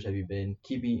scriptures? Have you been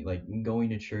going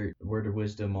to church, word of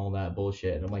wisdom, all that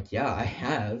bullshit? And I'm like, yeah, I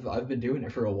have. I've been doing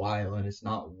it for a while and it's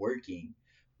not working.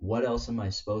 What else am I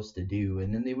supposed to do?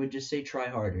 And then they would just say, try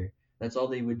harder. That's all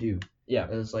they would do. Yeah.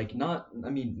 It was like,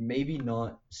 maybe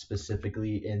not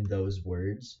specifically in those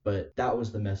words, but that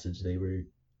was the message they were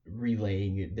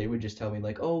relaying it. They would just tell me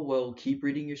like, oh, well, keep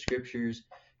reading your scriptures,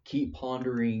 keep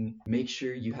pondering, make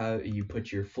sure you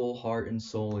put your full heart and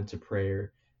soul into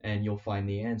prayer, and you'll find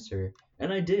the answer.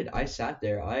 And I sat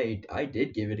there, I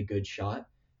did give it a good shot.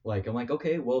 Like, I'm like,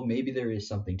 okay, well, maybe there is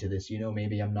something to this,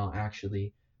 maybe I'm not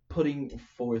actually putting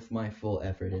forth my full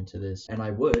effort into this. And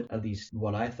I would, at least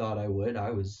what I thought I would.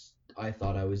 I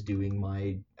thought I was doing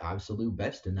my absolute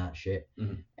best in that shit.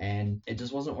 Mm-hmm. And it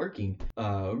just wasn't working.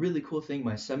 A really cool thing,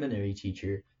 my seminary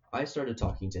teacher, I started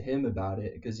talking to him about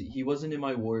it because he wasn't in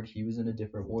my ward, he was in a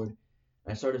different ward.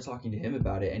 I started talking to him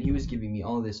about it, and he was giving me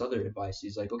all this other advice.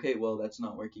 He's like, okay, well, that's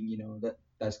not working,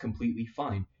 that's completely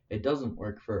fine. It doesn't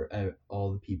work for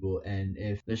all the people, and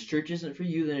if this church isn't for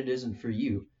you, then it isn't for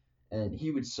you. And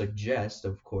he would suggest,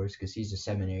 of course, because he's a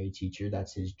seminary teacher,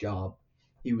 that's his job,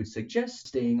 he would suggest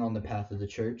staying on the path of the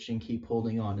church and keep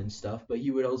holding on and stuff, but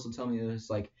he would also tell me that it's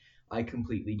like, I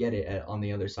completely get it on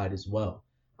the other side as well.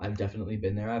 I've definitely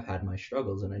been there, I've had my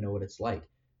struggles, and I know what it's like.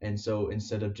 And so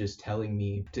instead of just telling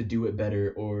me to do it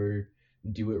better or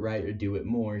do it right or do it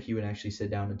more, he would actually sit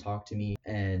down and talk to me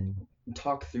and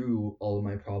talk through all of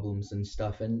my problems and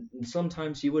stuff. And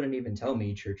sometimes he wouldn't even tell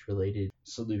me church related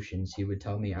solutions. He would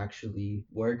tell me actually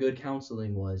where good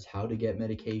counseling was, how to get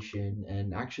medication,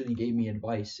 and actually gave me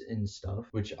advice and stuff,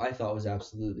 which I thought was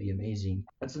absolutely amazing.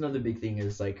 That's another big thing,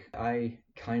 is like, I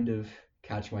kind of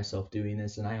catch myself doing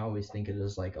this, and I always think it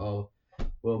is like, oh,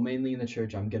 well, mainly in the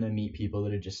church I'm gonna meet people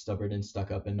that are just stubborn and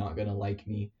stuck up and not gonna like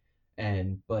me.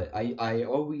 But I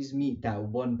always meet that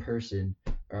one person,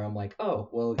 or I'm like, oh,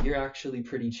 well, you're actually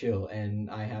pretty chill, and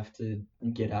I have to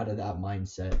get out of that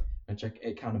mindset, which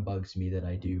it kind of bugs me that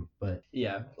I do. But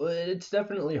yeah, well, it's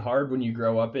definitely hard when you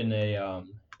grow up in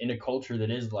a culture that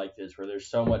is like this, where there's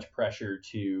so much pressure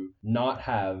to not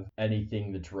have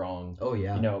anything that's wrong. Oh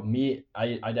yeah.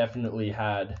 I definitely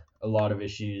had a lot of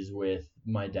issues with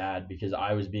my dad because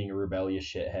I was being a rebellious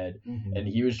shithead, and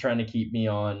he was trying to keep me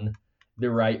on the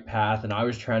right path, and I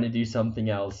was trying to do something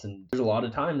else. And there's a lot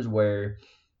of times where,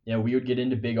 we would get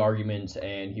into big arguments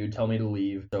and he would tell me to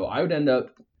leave. So I would end up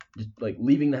just like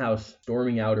leaving the house,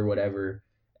 storming out or whatever.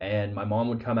 And my mom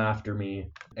would come after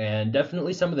me, and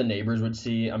definitely some of the neighbors would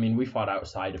see. I mean, we fought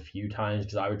outside a few times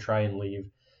because I would try and leave,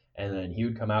 and then he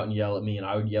would come out and yell at me, and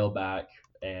I would yell back.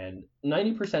 And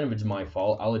 90% of it's my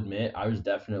fault. I'll admit I was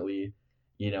definitely,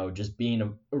 just being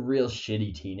a real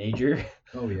shitty teenager.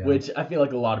 Oh yeah. Which I feel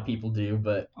like a lot of people do,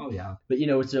 but oh yeah. But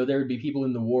so there would be people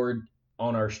in the ward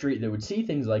on our street that would see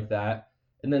things like that,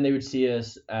 And then they would see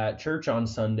us at church on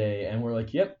Sunday, and we're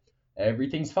like, "Yep,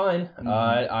 everything's fine. Mhm.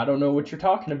 I don't know what you're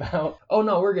talking about. Oh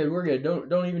no, we're good.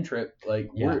 Don't even trip. Like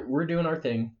Yeah. we're doing our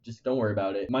thing. Just don't worry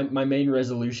about it." My main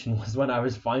resolution was when I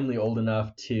was finally old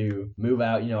enough to move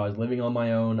out. I was living on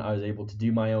my own. I was able to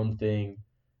do my own thing,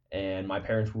 and my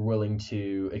parents were willing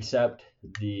to accept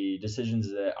the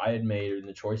decisions that I had made and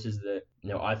the choices that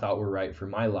I thought were right for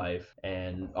my life.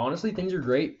 And honestly, things are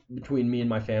great between me and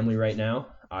my family right now.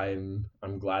 I'm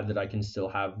glad that I can still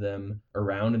have them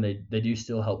around, and they do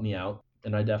still help me out.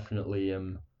 And I definitely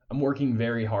I'm working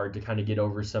very hard to kind of get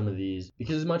over some of these,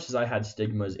 because as much as I had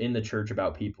stigmas in the church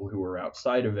about people who were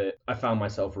outside of it, I found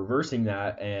myself reversing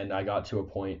that, and I got to a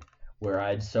point where I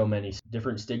had so many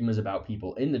different stigmas about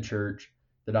people in the church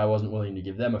that I wasn't willing to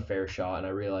give them a fair shot, and I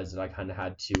realized that I kind of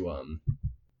had to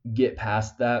get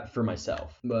past that for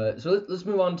myself. But so let's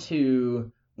move on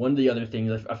to one of the other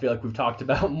things. I feel like we've talked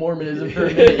about Mormonism for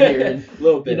a minute here, and A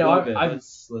little bit.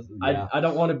 I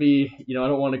don't want to be, I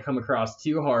don't want to come across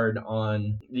too hard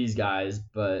on these guys,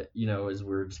 but as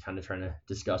we're just kind of trying to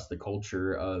discuss the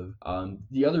culture of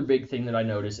the other big thing that I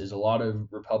notice is a lot of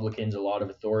Republicans, a lot of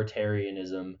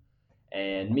authoritarianism.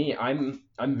 And me, I'm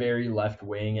very left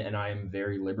wing, and I'm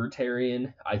very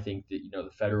libertarian. I think that the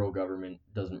federal government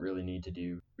doesn't really need to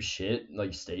do shit.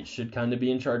 Like, states should kind of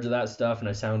be in charge of that stuff. And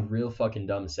I sound real fucking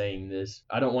dumb saying this.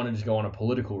 I don't want to just go on a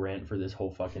political rant for this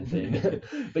whole fucking thing.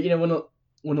 But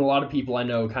when a lot of people I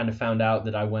know kind of found out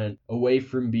that I went away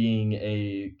from being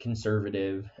a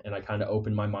conservative and I kind of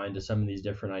opened my mind to some of these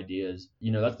different ideas,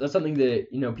 that's something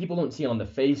that people don't see on the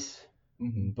face,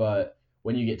 but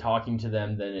when you get talking to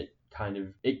them, then it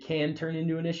can turn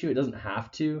into an issue. It doesn't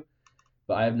have to,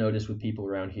 but I have noticed with people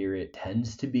around here, it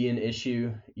tends to be an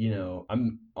issue.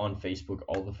 I'm on Facebook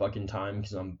all the fucking time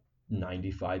because I'm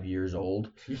 95 years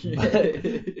old.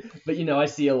 But I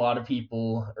see a lot of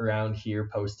people around here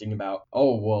posting about,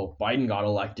 oh, well, Biden got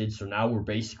elected, so now we're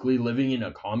basically living in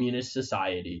a communist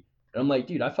society. And I'm like,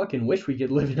 dude, I fucking wish we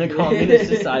could live in a communist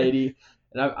society.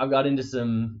 And I've got into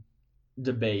some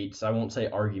debates. I won't say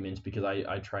arguments, because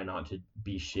I try not to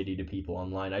be shitty to people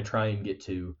online. I try and get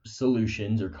to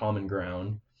solutions or common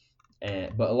ground.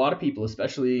 But a lot of people,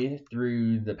 especially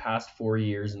through the past 4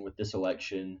 years and with this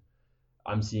election,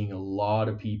 I'm seeing a lot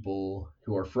of people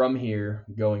who are from here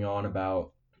going on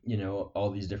about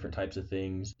all these different types of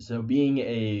things. So being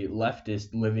a leftist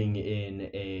living in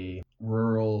a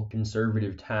rural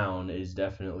conservative town has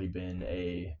definitely been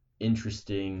a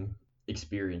interesting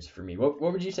experience for me. What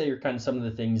would you say are kind of some of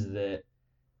the things that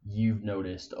you've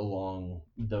noticed along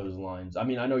those lines? I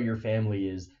mean, I know your family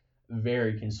is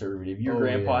very conservative. Your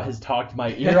grandpa has talked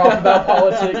my ear off about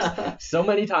politics so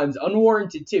many times,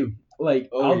 unwarranted too. Like,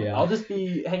 I'll just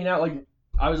be hanging out. Like,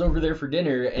 I was over there for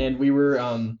dinner, and we were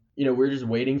we were just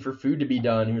waiting for food to be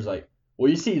done. He was like, well,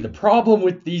 you see, the problem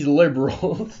with these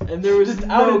liberals, and there was just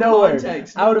no out of nowhere,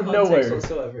 context, out of nowhere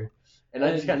whatsoever. And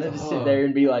I just kind of just sit there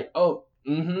and be like, oh,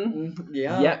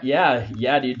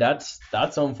 yeah, dude,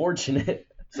 that's unfortunate.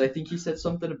 So I think he said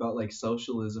something about like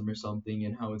socialism or something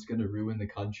and how it's gonna ruin the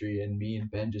country, and me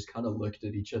and Ben just kind of looked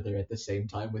at each other at the same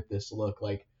time with this look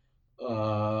like,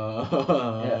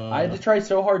 Yeah, I had to try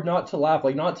so hard not to laugh,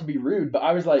 like not to be rude, but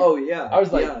I was like, I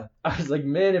was like,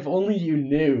 man, if only you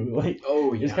knew. Like,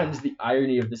 it's kind of just the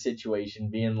irony of the situation,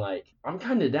 being like, I'm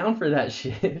kind of down for that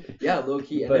shit. Yeah, low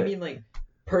key. And I mean, like,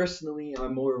 personally,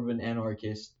 I'm more of an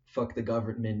anarchist. Fuck the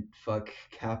government. Fuck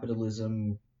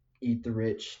capitalism. Eat the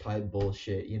rich type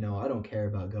bullshit. I don't care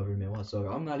about government whatsoever.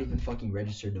 I'm not even fucking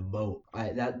registered to vote.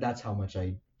 That's how much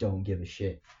I don't give a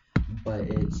shit. But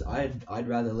I'd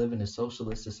rather live in a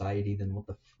socialist society than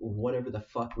whatever the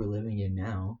fuck we're living in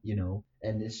now,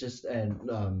 And it's just, and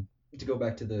to go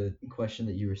back to the question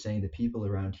that you were saying, the people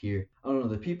around here, I don't know,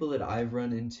 the people that I've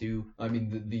run into. I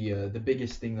mean, the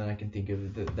biggest thing that I can think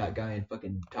of, that guy in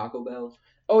fucking Taco Bell.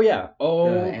 Oh yeah.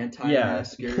 Oh, the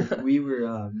anti-masker. We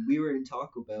were in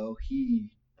Taco Bell.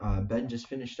 Ben just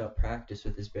finished up practice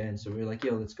with his band, so we were like,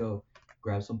 yo, let's go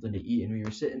grab something to eat. And we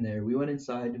were sitting there. We went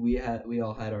inside. We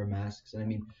all had our masks. And I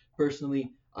mean,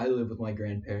 personally, I live with my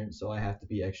grandparents, so I have to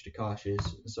be extra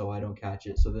cautious so I don't catch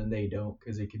it. So then they don't,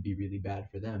 because it could be really bad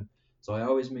for them. So I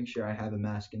always make sure I have a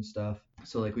mask and stuff.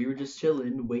 So like we were just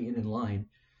chilling, waiting in line,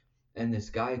 and this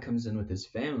guy comes in with his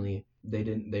family.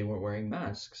 They weren't wearing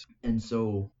masks, and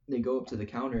so they go up to the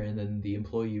counter, and then the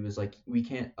employee was like,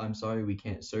 I'm sorry, we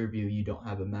can't serve you. You don't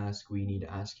have a mask. We need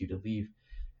to ask you to leave.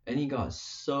 And he got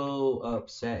so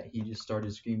upset. He just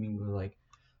started screaming like,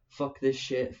 fuck this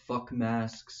shit, fuck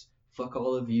masks, fuck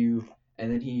all of you.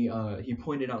 And then he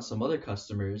pointed out some other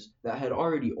customers that had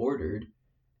already ordered,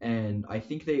 and I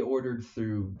think they ordered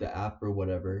through the app or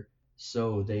whatever.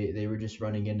 So they were just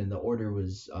running in, and the order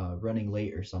was running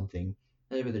late or something.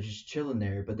 They were just chilling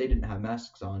there, but they didn't have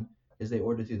masks on because they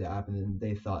ordered through the app, and then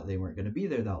they thought they weren't going to be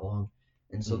there that long,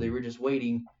 and so they were just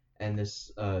waiting. And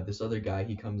this other guy,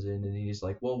 he comes in and he's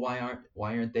like, well, why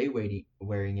aren't they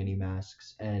wearing any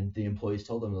masks? And the employees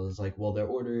told him, it was like, well, their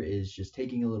order is just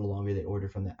taking a little longer. They order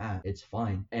from the app. It's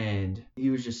fine. And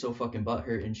he was just so fucking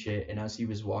butthurt and shit. And as he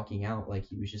was walking out, like,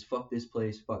 he was just, fuck this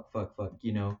place, fuck,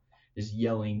 just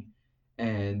yelling.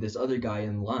 And this other guy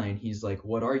in line, he's like,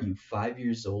 what are you, 5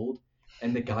 years old?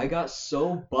 And the guy got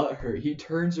so butthurt. He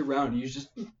turns around. He's just,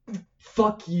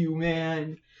 fuck you,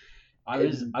 man. I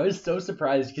was so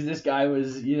surprised because this guy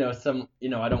was, I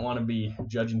don't want to be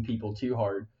judging people too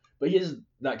hard, but he is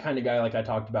that kind of guy like I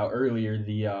talked about earlier,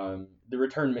 the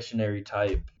return missionary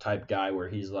type guy where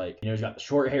he's like, he's got the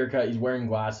short haircut, he's wearing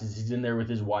glasses, he's in there with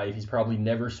his wife, he's probably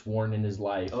never sworn in his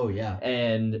life. Oh yeah.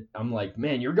 And I'm like,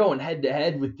 man, you're going head to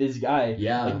head with this guy.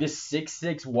 Yeah. Like this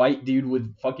 6'6" white dude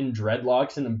with fucking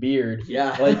dreadlocks and a beard.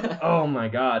 Yeah. Like, oh my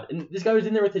god. And this guy was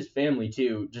in there with his family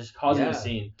too, just causing a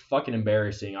scene. Fucking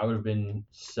embarrassing. I would have been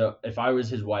if I was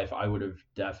his wife, I would have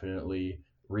definitely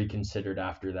reconsidered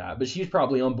after that. But she's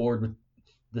probably on board with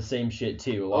the same shit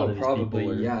too. A lot of these probably,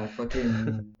 people are... yeah,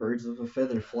 fucking birds of a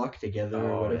feather flock together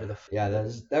or whatever yeah.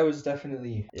 That was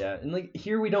definitely... Yeah, and like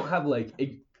here we don't have like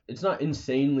it's not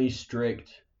insanely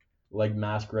strict like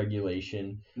mask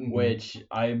regulation, which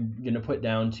I'm gonna put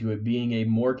down to it being a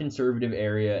more conservative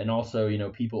area, and also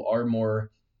people are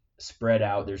more spread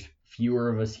out. There's fewer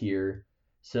of us here,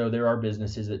 so there are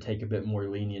businesses that take a bit more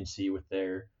leniency with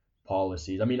their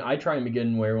policies. I mean, I try and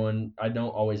begin wear one. I don't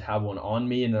always have one on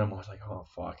me, and then I'm always like, oh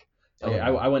fuck.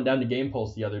 I went down to Game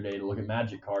Pulse the other day to look at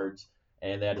Magic cards,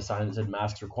 and they had a sign that said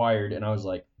masks required, and I was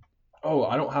like, oh,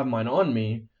 I don't have mine on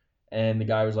me. And the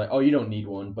guy was like, oh, you don't need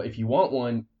one, but if you want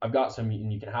one, I've got some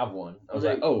and you can have one. I was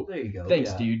like, oh, there you go.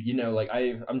 Thanks, yeah. dude. Like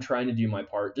I'm trying to do my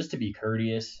part just to be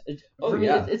courteous.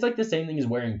 It's like the same thing as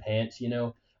wearing pants.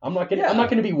 I'm not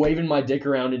gonna be waving my dick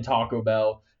around in Taco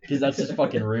Bell because that's just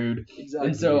fucking rude. Exactly.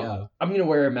 And so I'm gonna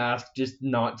wear a mask just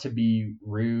not to be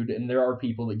rude. And there are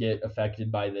people that get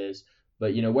affected by this,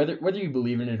 but whether you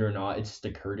believe in it or not, it's just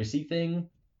a courtesy thing.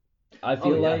 I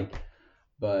feel like,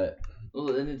 but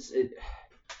well, and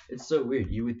it's so weird.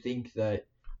 You would think that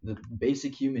the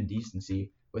basic human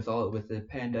decency with the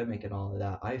pandemic and all of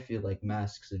that, I feel like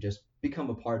masks have just become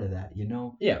a part of that,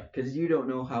 Yeah. Because you don't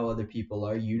know how other people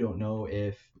are. You don't know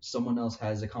if someone else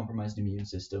has a compromised immune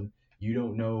system. You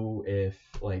don't know if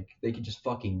like they could just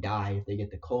fucking die if they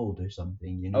get the cold or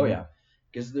something, Oh yeah.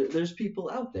 Because there's people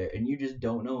out there and you just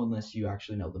don't know unless you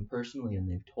actually know them personally and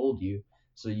they've told you.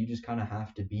 So you just kind of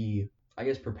have to be, I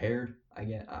guess, prepared.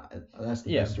 That's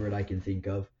the best word I can think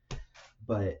of.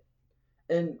 But,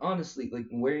 and honestly, like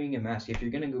wearing a mask, if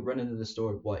you're going to go run into the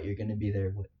store, you're going to be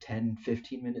there, 10,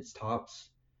 15 minutes tops?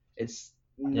 It's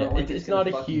not it's not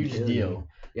a huge deal.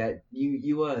 Yeah,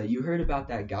 you heard about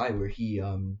that guy where he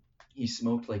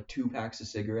smoked like 2 packs of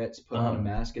cigarettes, put on a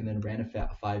mask, and then ran a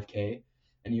 5K.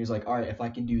 And he was like, all right, if I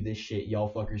can do this shit,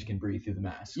 y'all fuckers can breathe through the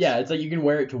masks. Yeah, it's like you can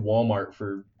wear it to Walmart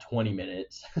for 20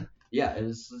 minutes. Yeah,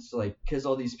 it's like, because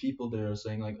all these people that are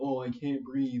saying like, oh, I can't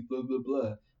breathe, blah, blah,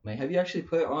 blah. Like, have you actually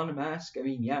put on a mask? I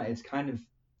mean, yeah, it's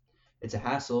a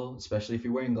hassle, especially if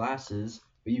you're wearing glasses,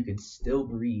 but you can still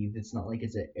breathe. It's not like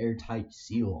it's an airtight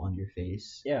seal on your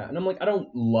face. Yeah, and I'm like, I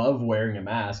don't love wearing a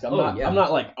mask. I'm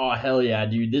not like, oh, hell yeah,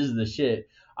 dude, this is the shit.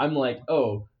 I'm like,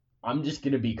 oh, I'm just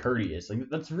going to be courteous. Like,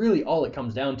 that's really all it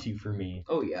comes down to for me.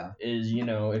 Oh, yeah. Is,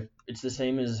 if it's the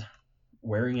same as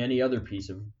wearing any other piece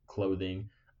of clothing.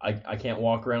 I can't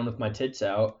walk around with my tits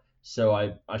out, so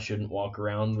I shouldn't walk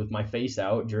around with my face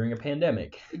out during a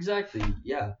pandemic. Exactly,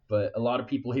 yeah. But a lot of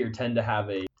people here tend to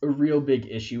have a real big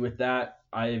issue with that.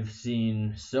 I've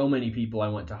seen so many people I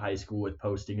went to high school with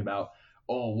posting about,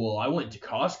 oh, well, I went to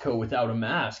Costco without a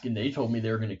mask, and they told me they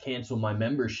were going to cancel my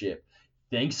membership.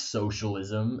 Thanks,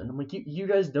 socialism. And I'm like, you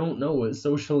guys don't know what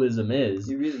socialism is.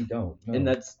 You really don't. No. And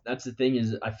that's the thing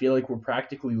is, I feel like we're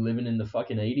practically living in the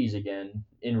fucking 80s again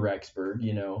in Rexburg,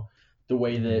 the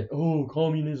way that, oh,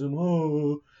 communism,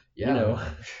 oh, yeah.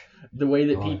 The way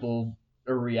that people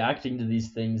are reacting to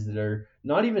these things that are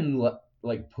not even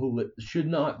should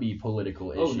not be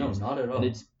political issues. Oh, no, not at all. And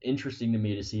it's interesting to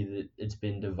me to see that it's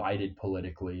been divided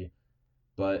politically.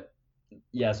 But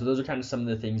yeah, so those are kind of some of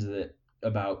the things that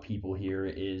about people here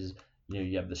is,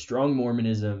 you have the strong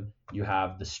Mormonism, you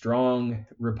have the strong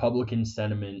Republican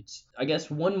sentiments. I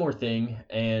guess one more thing,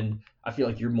 and I feel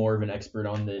like you're more of an expert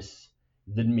on this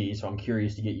than me, so I'm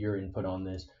curious to get your input on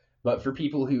this. But for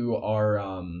people who are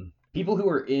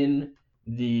in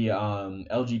the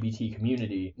LGBT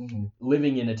community Mhm.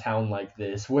 living in a town like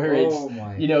this where Oh it's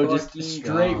my just fucking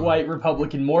straight God. white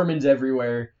Republican Mormons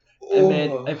everywhere. And man,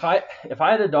 Oh. if I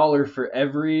had $1 for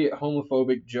every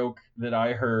homophobic joke that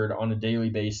I heard on a daily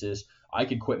basis, I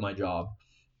could quit my job.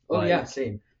 Oh yeah, Like,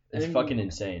 same. It's And- fucking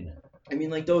insane. I mean,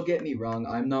 like, don't get me wrong.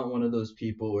 I'm not one of those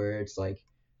people where it's like,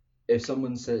 if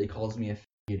someone calls me a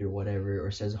faggot or whatever,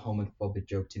 or says a homophobic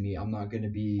joke to me, I'm not gonna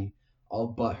be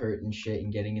all butthurt and shit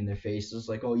and getting in their face. It's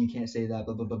like, oh, you can't say that,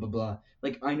 blah blah blah blah blah.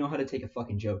 Like, I know how to take a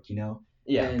fucking joke, you know.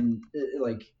 Yeah. And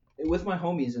like with my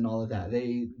homies and all of that,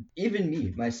 even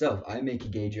me myself, I make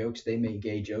gay jokes. They make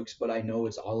gay jokes, but I know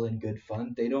it's all in good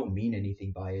fun. They don't mean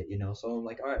anything by it, you know. So I'm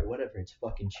like, all right, whatever. It's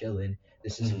fucking chilling.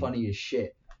 This is Mhm. funny as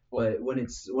shit. But when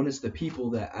it's the people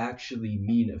that actually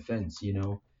mean offense, you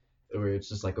know, where it's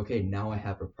just like, okay, now I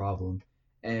have a problem.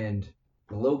 And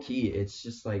low key, it's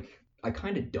just like, I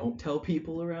kind of don't tell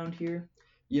people around here,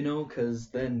 you know, because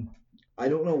then I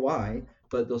don't know why,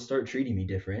 but they'll start treating me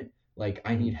different. Like,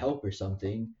 I need help or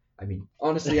something. I mean,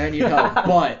 honestly, I need help,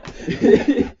 but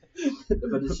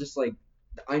but it's just like,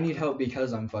 I need help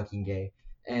because I'm fucking gay.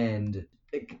 And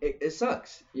it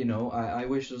sucks, you know. I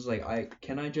wish it was like,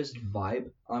 can I just vibe?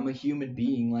 I'm a human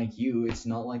being like you. It's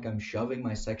not like I'm shoving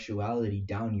my sexuality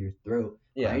down your throat.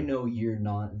 Yeah. I know you're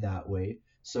not that way,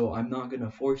 so I'm not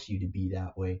gonna force you to be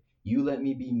that way. You let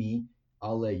me be me,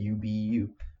 I'll let you be you.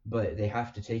 But they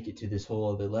have to take it to this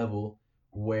whole other level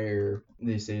where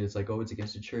they say it's like, oh, it's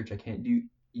against the church.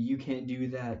 You can't do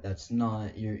that. That's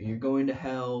not, you're going to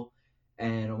hell.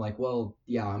 And I'm like, well,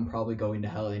 yeah, I'm probably going to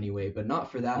hell anyway, but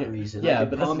not for that reason. Yeah, I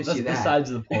but can promise that's you that. besides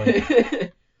the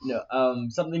point. No,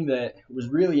 something that was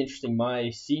really interesting.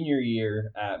 My senior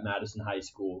year at Madison High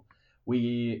School,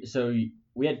 we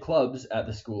had clubs at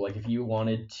the school. Like, if you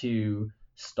wanted to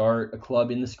start a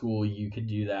club in the school, you could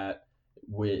do that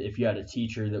if you had a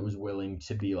teacher that was willing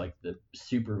to be like the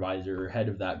supervisor or head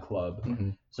of that club.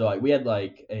 Mhm. So like we had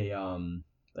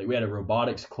we had a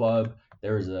robotics club.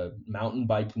 There was a mountain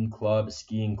biking club, a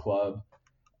skiing club,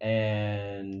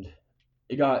 and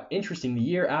it got interesting the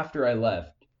year after I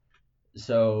left.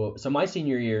 So my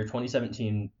senior year,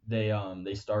 2017,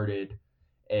 they started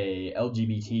a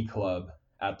LGBT club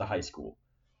at the high school,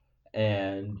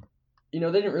 and they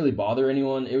didn't really bother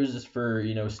anyone. It was just for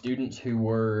students who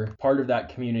were part of that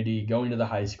community going to the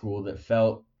high school that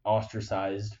felt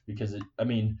ostracized because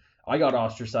I got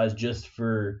ostracized just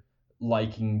for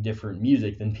liking different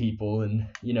music than people and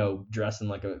dressing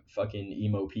like a fucking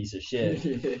emo piece of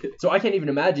shit. So I can't even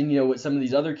imagine what some of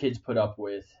these other kids put up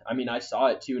with. I saw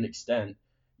it to an extent,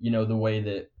 the way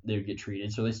that they would get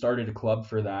treated. So they started a club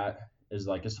for that as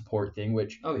like a support thing,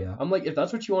 which Oh yeah. I'm like, if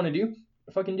that's what you want to do,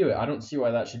 fucking do it. I don't see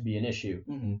why that should be an issue.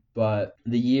 Mm-hmm. But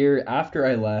the year after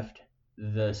I left,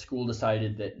 the school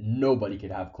decided that nobody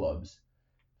could have clubs.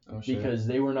 Oh shit. Because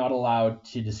they were not allowed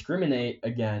to discriminate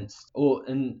against. Well,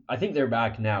 and I think they're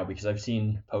back now because I've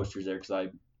seen posters there because I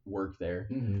work there,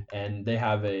 Mm-hmm. and they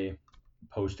have a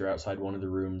poster outside one of the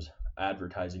rooms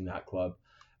advertising that club.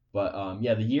 But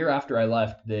the year after I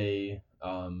left, they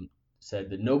said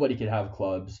that nobody could have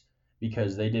clubs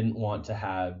because they didn't want to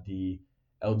have the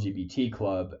LGBT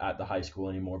club at the high school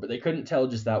anymore. But they couldn't tell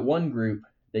just that one group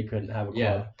they couldn't have a club.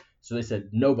 Yeah. So they said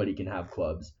nobody can have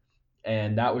clubs.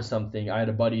 And that was something, I had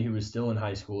a buddy who was still in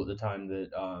high school at the time that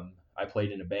I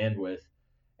played in a band with,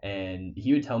 and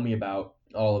he would tell me about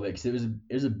all of it because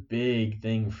it was a big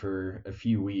thing for a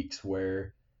few weeks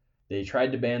where they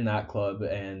tried to ban that club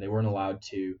and they weren't allowed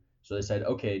to. So they said,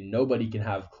 okay, nobody can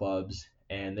have clubs.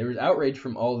 And there was outrage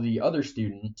from all the other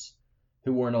students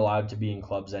who weren't allowed to be in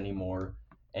clubs anymore.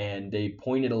 And they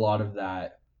pointed a lot of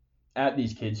that at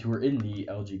these kids who were in the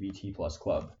LGBT plus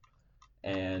club.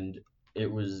 And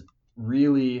it was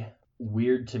really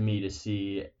weird to me to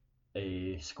see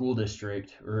a school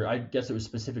district, or I guess it was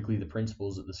specifically the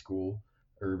principals at the school,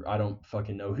 or I don't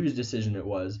fucking know whose decision it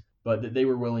was, but that they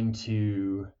were willing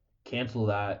to cancel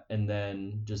that and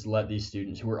then just let these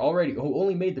students who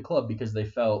only made the club because they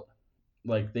felt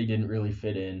like they didn't really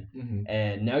fit in. Mm-hmm.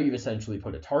 And now you've essentially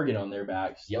put a target on their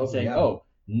backs saying, yeah. oh,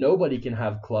 nobody can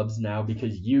have clubs now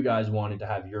because you guys wanted to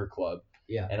have your club.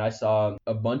 Yeah. And I saw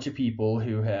a bunch of people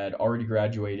who had already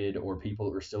graduated or people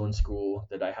that were still in school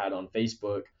that I had on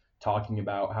Facebook talking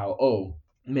about how, oh,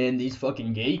 man, these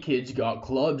fucking gay kids got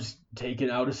clubs taken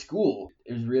out of school.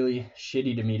 It was really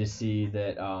shitty to me to see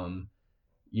that,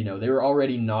 they were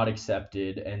already not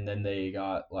accepted and then they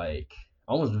got like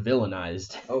almost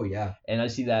villainized. Oh yeah. And I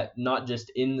see that not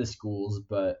just in the schools,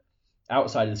 but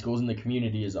outside of the schools in the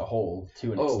community as a whole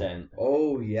to an extent.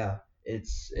 Oh yeah.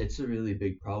 it's a really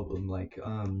big problem. Like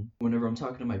whenever I'm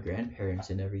talking to my grandparents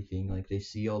and everything, like they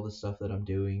see all the stuff that I'm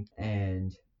doing,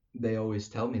 and they always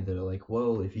tell me, they're like,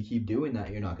 well, if you keep doing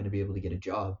that, you're not going to be able to get a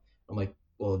job. I'm like,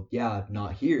 well, yeah,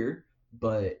 not here,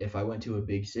 but if I went to a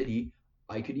big city,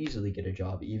 I could easily get a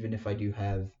job, even if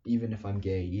I'm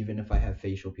gay, even if I have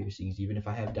facial piercings, even if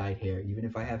I have dyed hair, even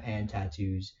if I have hand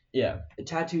tattoos, Yeah.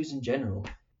 tattoos in general.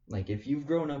 Like if you've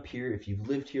grown up here, if you've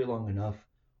lived here long enough,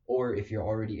 or if you're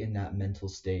already in that mental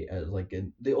state, like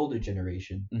the older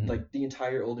generation, Mhm. like the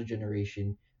entire older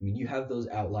generation. I mean, you have those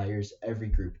outliers. Every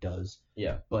group does.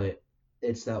 Yeah. But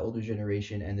it's that older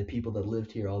generation and the people that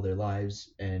lived here all their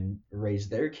lives and raised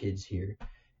their kids here.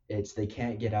 It's they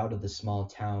can't get out of the small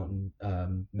town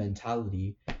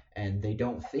mentality, and they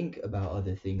don't think about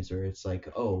other things. Or it's like,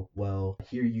 oh well,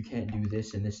 here you can't do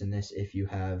this and this and this if you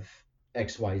have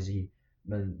XYZ.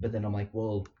 But then I'm like,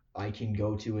 well, I can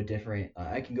go to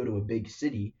a big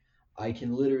city. I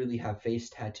can literally have face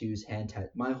tattoos,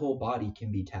 my whole body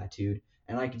can be tattooed,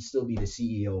 and I can still be the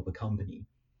CEO of a company.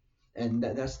 And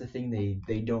that's the thing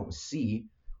they don't see.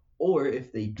 Or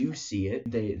if they do see it,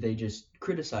 they just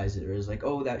criticize it, or is like,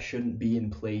 oh, that shouldn't be in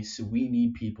place. We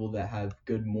need people that have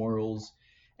good morals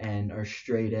and are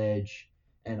straight edge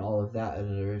and all of that.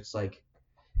 And it's like,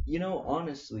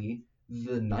 honestly,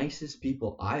 the nicest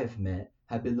people I've met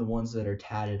have been the ones that are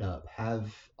tatted up,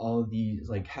 have all these,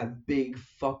 like, have big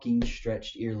fucking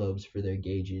stretched earlobes for their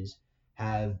gauges,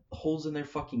 have holes in their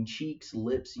fucking cheeks,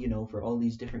 lips, for all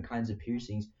these different kinds of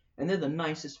piercings, and they're the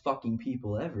nicest fucking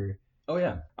people ever. Oh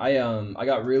yeah, I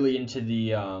got really into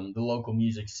the local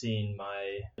music scene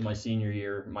in my senior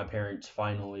year. My parents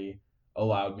finally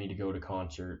allowed me to go to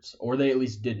concerts, or they at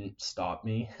least didn't stop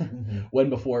me. Mhm. When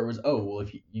before it was, oh well,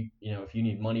 if if you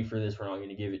need money for this, we're not going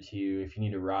to give it to you. If you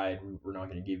need a ride, we're not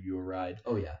going to give you a ride.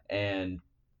 Oh yeah. And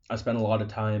I spent a lot of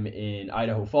time in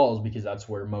Idaho Falls because that's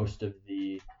where most of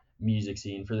the music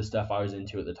scene for the stuff I was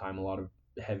into at the time, a lot of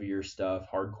heavier stuff,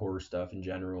 hardcore stuff in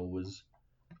general was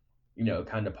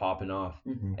kind of popping off.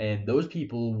 Mhm. And those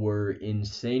people were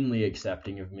insanely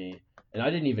accepting of me. And I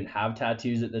didn't even have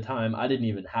tattoos at the time. I didn't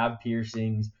even have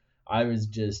piercings. I was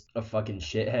just a fucking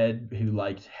shithead who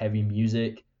liked heavy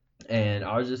music. And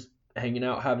I was just hanging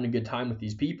out, having a good time with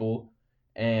these people.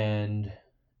 And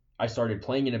I started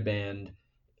playing in a band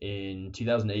in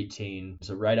 2018.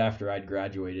 So right after I'd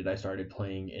graduated, I started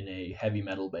playing in a heavy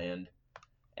metal band.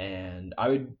 And I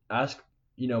would ask,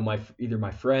 either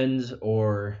my friends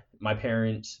or my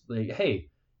parents, like, hey,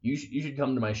 you should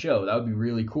come to my show. That would be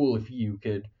really cool if you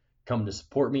could come to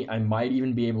support me. I might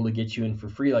even be able to get you in for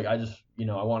free. Like, I just,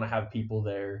 I want to have people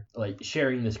there, like,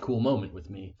 sharing this cool moment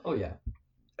with me. Oh yeah.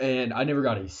 And I never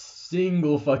got a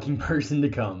single fucking person to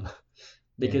come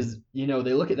because, they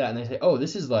look at that and they say, oh,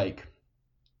 this is like,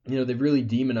 they've really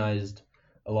demonized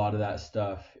a lot of that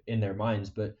stuff in their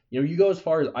minds. But, you go as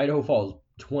far as Idaho Falls,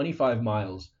 25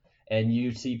 miles, and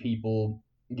you see people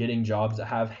getting jobs that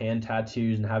have hand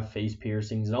tattoos and have face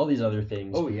piercings and all these other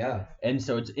things. Oh yeah. And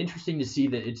so it's interesting to see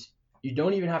that you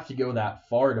don't even have to go that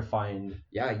far to find,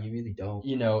 Yeah, you really don't.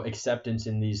 acceptance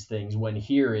in these things, when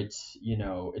here it's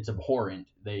abhorrent.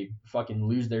 They fucking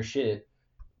lose their shit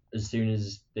as soon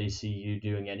as they see you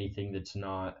doing anything that's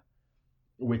not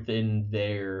within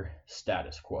their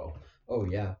status quo. Oh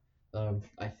yeah.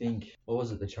 I think, what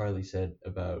was it that Charlie said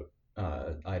about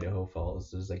Idaho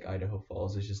Falls? It was like, Idaho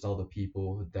Falls is just all the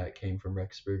people that came from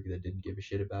Rexburg that didn't give a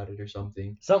shit about it or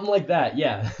something. Something like that,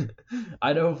 yeah.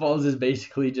 Idaho Falls is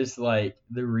basically just like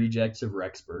the rejects of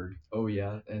Rexburg. Oh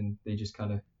yeah, and they just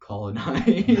kind of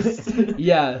colonized.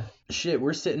 Yeah. Shit,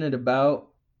 we're sitting at about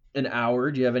an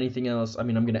hour. Do you have anything else? I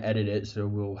mean, I'm going to edit it, so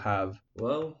we'll have...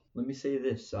 Well, let me say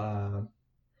this.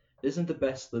 Isn't the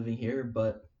best living here,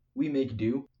 but we make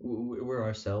do. We're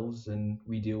ourselves, and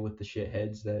we deal with the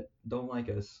shitheads that don't like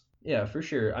us. Yeah, for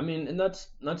sure. I mean, and that's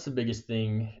the biggest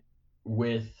thing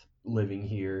with living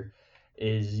here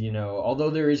is, although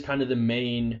there is kind of the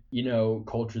main,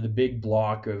 culture, the big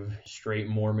block of straight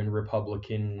Mormon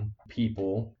Republican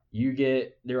people,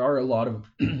 there are a lot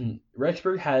of,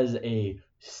 Rexburg has a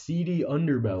seedy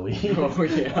underbelly Oh,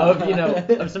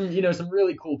 yeah. of some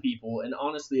really cool people. And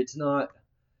honestly, it's not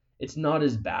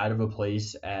as bad of a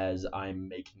place as I'm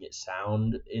making it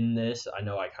sound in this. I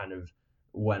know I kind of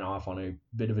went off on a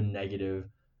bit of a negative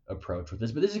approach with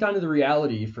this, but this is kind of the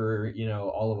reality for,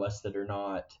 all of us that are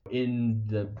not in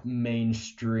the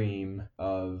mainstream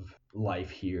of life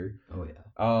here. Oh yeah.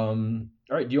 All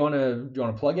right, do you want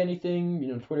to plug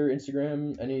anything, Twitter,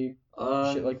 Instagram, any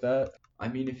shit like that? I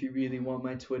mean, if you really want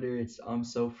my Twitter, it's I'm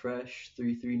so fresh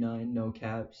 339, no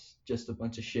caps, just a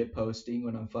bunch of shit posting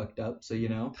when I'm fucked up. So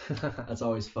that's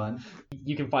always fun.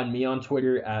 You can find me on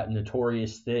Twitter at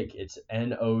Notorious Thick. It's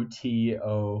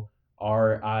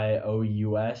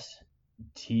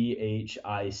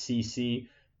NOTORIOUSTHICC.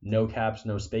 No caps,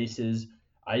 no spaces.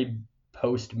 I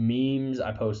post memes.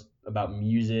 I post about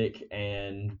music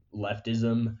and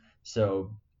leftism.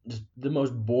 So just the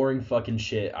most boring fucking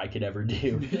shit I could ever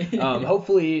do.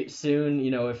 Hopefully soon,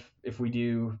 if we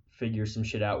do figure some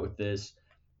shit out with this,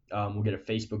 we'll get a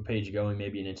Facebook page going,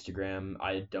 maybe an Instagram.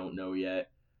 I don't know yet,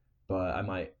 but I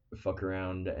might fuck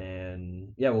around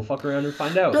and we'll fuck around and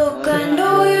find out. Look, I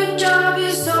know your job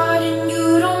is hard and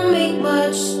you don't make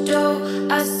much dough.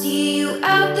 I see you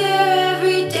out there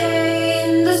every day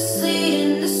in the sleet,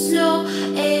 in the snow,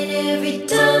 and every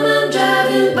time I'm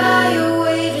driving by you're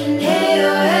waving hey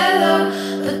or hello.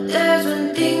 But there's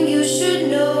one thing you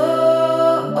should know.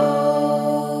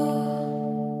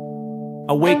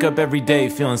 I wake up every day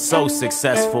feeling so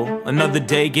successful. Another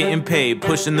day getting paid,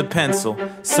 pushing the pencil.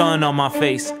 Sun on my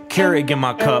face, Keurig in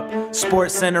my cup.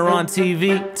 Sports Center on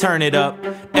TV, turn it up.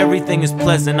 Everything is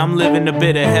pleasant, I'm living a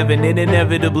bit of heaven. It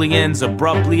inevitably ends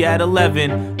abruptly at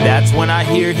 11. That's when I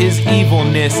hear his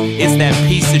evilness. It's that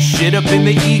piece of shit up in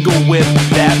the Eagle Whip.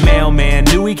 That mailman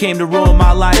knew he came to ruin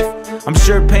my life. I'm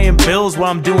sure paying bills what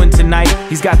I'm doing tonight.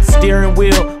 He's got the steering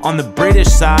wheel on the British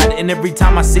side, and every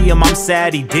time I see him I'm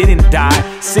sad he didn't die.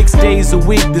 6 days a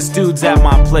week this dude's at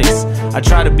my place. I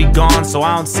try to be gone so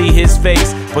I don't see his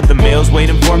face, but the mail's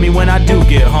waiting for me when I do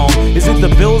get home. Is it the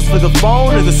bills for the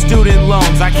phone or the student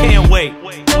loans? I can't wait.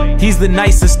 He's the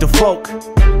nicest of folk,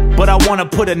 but I wanna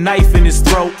put a knife in his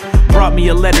throat. Brought me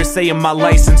a letter saying my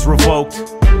license revoked.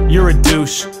 You're a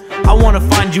douche. I wanna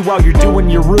find you while you're doing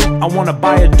your route. I wanna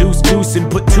buy a deuce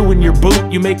and put 2 in your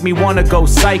boot. You make me wanna go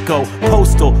psycho,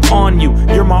 postal, on you.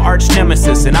 You're my arch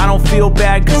nemesis, and I don't feel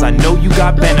bad cause I know you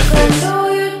got benefits. I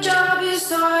know your job is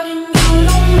hard and you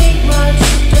don't make much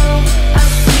dough. I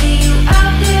see you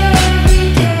out there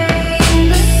every day in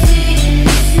the sleet, in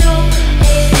the snow,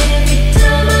 and every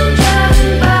time I'm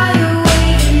driving by you're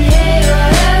waving hey or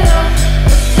hello.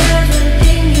 But there's one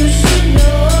thing you should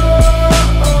know.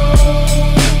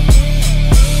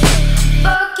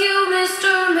 Fuck you,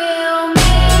 Mr.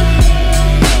 Mailman.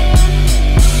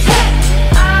 Hey,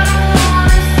 I don't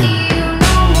wanna see you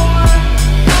no more,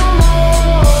 no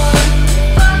more.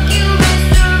 Fuck you,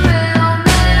 Mr.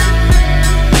 Mailman.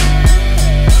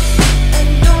 And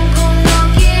don't go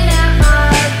knocking at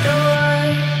my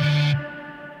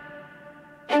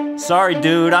door. Sorry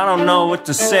dude, I don't know what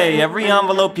to say. Every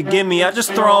envelope you give me, I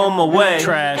just throw them away.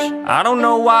 Trash. I don't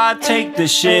know why I take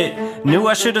this shit. Knew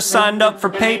I should've signed up for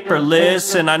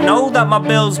paperless, and I know that my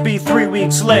bills be 3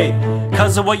 weeks late.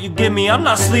 Cause of what you give me, I'm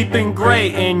not sleeping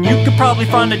great. And you could probably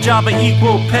find a job at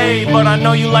equal pay, but I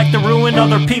know you like to ruin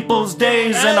other people's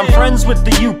days. And I'm friends with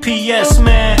the UPS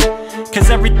man, cause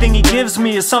everything he gives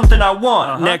me is something I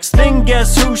want. Next thing,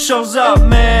 guess who shows up,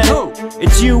 man? Who?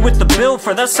 It's you with the bill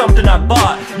for that something I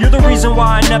bought. You're the reason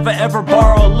why I never ever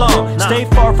borrow a loan. Stay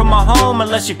far from my home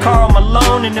unless you're Karl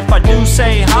Malone. And if I do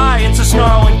say hi, it's a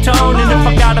snarling tone. And if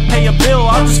I gotta pay a bill,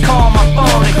 I'll just call my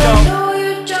phone and go.